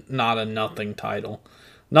definitely not a nothing title.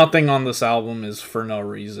 Nothing on this album is for no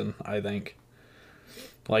reason, I think.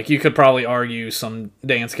 Like, you could probably argue some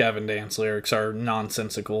Dance Gavin Dance lyrics are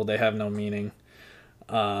nonsensical. They have no meaning.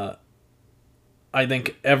 I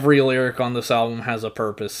think every lyric on this album has a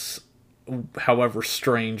purpose, however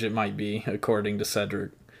strange it might be, according to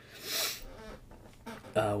Cedric.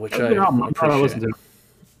 Which I appreciate.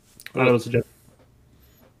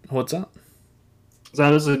 What's that?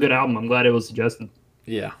 So this is a good album. I'm glad it was suggested.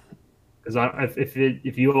 Yeah. Because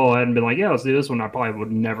if you all hadn't been like, yeah, let's do this one, I probably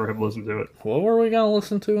would never have listened to it. What were we going to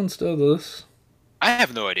listen to instead of this? I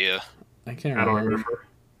have no idea. I can't remember. I don't remember.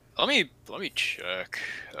 Let me check.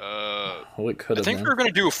 What could have been? I think we were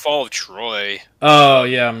going to do Fall of Troy. Oh,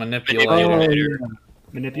 yeah, Manipulator. Oh, yeah.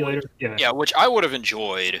 Manipulator? Yeah. Yeah, which I would have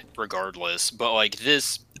enjoyed regardless. But, like,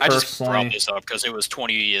 this... I just brought this up because it was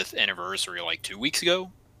 20th anniversary, like, 2 weeks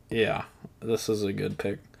ago. Yeah, this is a good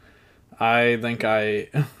pick. I think I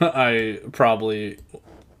probably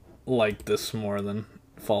like this more than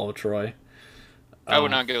Fall of Troy. I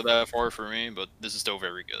would not go that far for me, but this is still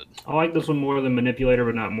very good. I like this one more than Manipulator,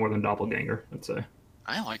 but not more than Doppelganger, I'd say.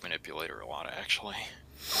 I like Manipulator a lot, actually.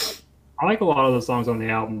 I like a lot of the songs on the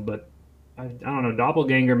album, but I don't know,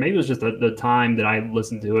 Doppelganger, maybe it was just the time that I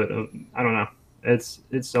listened to it. I don't know. It's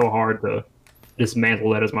so hard to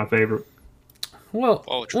dismantle that as my favorite. Well,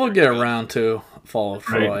 we'll get around to Fall of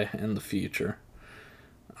Troy in the future.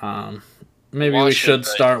 Maybe we should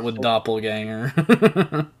start with Doppelganger.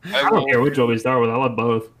 I don't care which one we start with. I love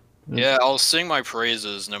both. Yeah, I'll sing my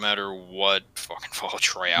praises no matter what fucking Fall of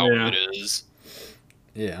Troy album it is.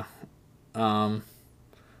 Yeah. Well,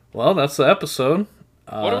 that's the episode.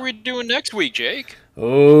 What are we doing next week, Jake?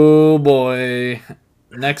 Oh, boy.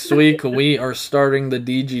 Next week, we are starting the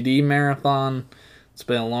DGD Marathon. It's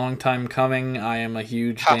been a long time coming. I am a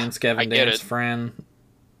huge Ha, Dance I Gavin get Dance it. fan.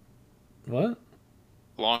 What?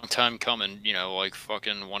 Long time coming, you know, like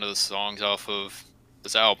fucking one of the songs off of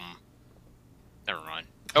this album. Never mind.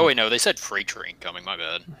 Oh wait, no, they said Freight Train coming. My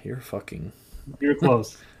bad. You're fucking. You're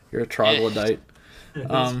close. You're a troglodyte.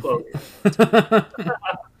 It's close.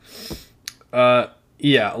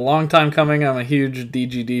 Yeah, long time coming. I'm a huge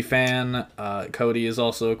DGD fan. Cody is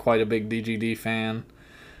also quite a big DGD fan.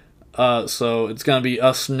 So it's going to be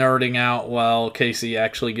us nerding out while Casey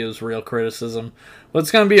actually gives real criticism. But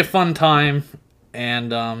it's going to be a fun time.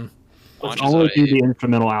 And, Let's Launches only a- do the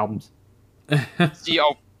instrumental albums. See,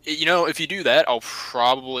 you know, if you do that, I'll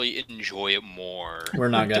probably enjoy it more. We're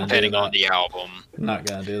not gonna do depending that. on the album. not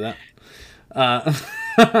going to do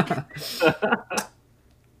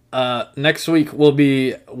that. Next week will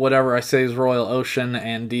be Whatever I Say is Royal Ocean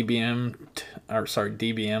and DBM.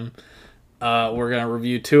 DBM. We're going to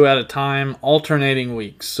review 2 at a time, alternating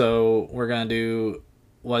weeks. So we're going to do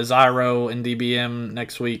Zyro and DBM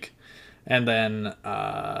next week, and then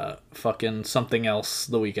fucking something else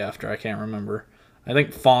the week after. I can't remember. I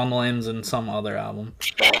think Fawnlands and some other album.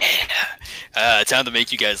 Time to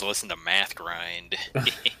make you guys listen to Math Grind.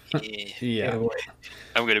 Yeah.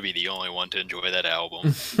 I'm gonna be the only one to enjoy that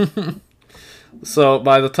album. So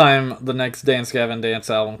by the time the next Dance Gavin Dance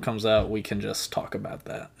album comes out, we can just talk about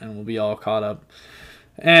that, and we'll be all caught up.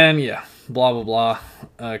 And yeah, blah blah blah.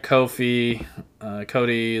 Kofi,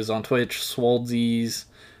 Cody is on Twitch. Swoldsies,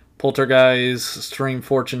 Poltergeist, Stream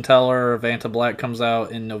Fortune Teller, Vanta Black comes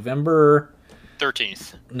out in November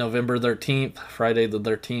 13th, Friday the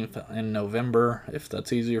 13th in November, if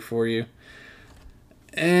that's easier for you.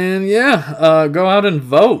 And yeah, go out and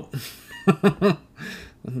vote.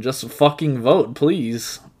 Just fucking vote,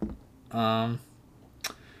 please. And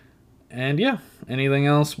yeah, anything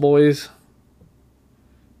else, boys?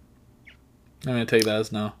 I'm gonna take that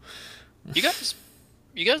as no. You guys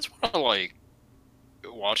want to like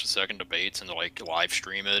watch the second debates and like live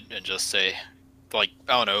stream it and just say, like,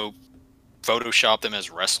 I don't know, Photoshop them as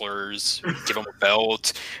wrestlers, give them a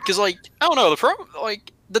belt, because like I don't know,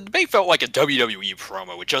 the debate felt like a WWE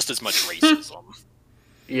promo with just as much racism.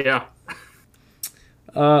 Yeah.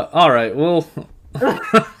 All right. Well,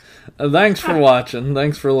 thanks for watching.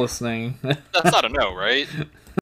 Thanks for listening. That's not a no, right?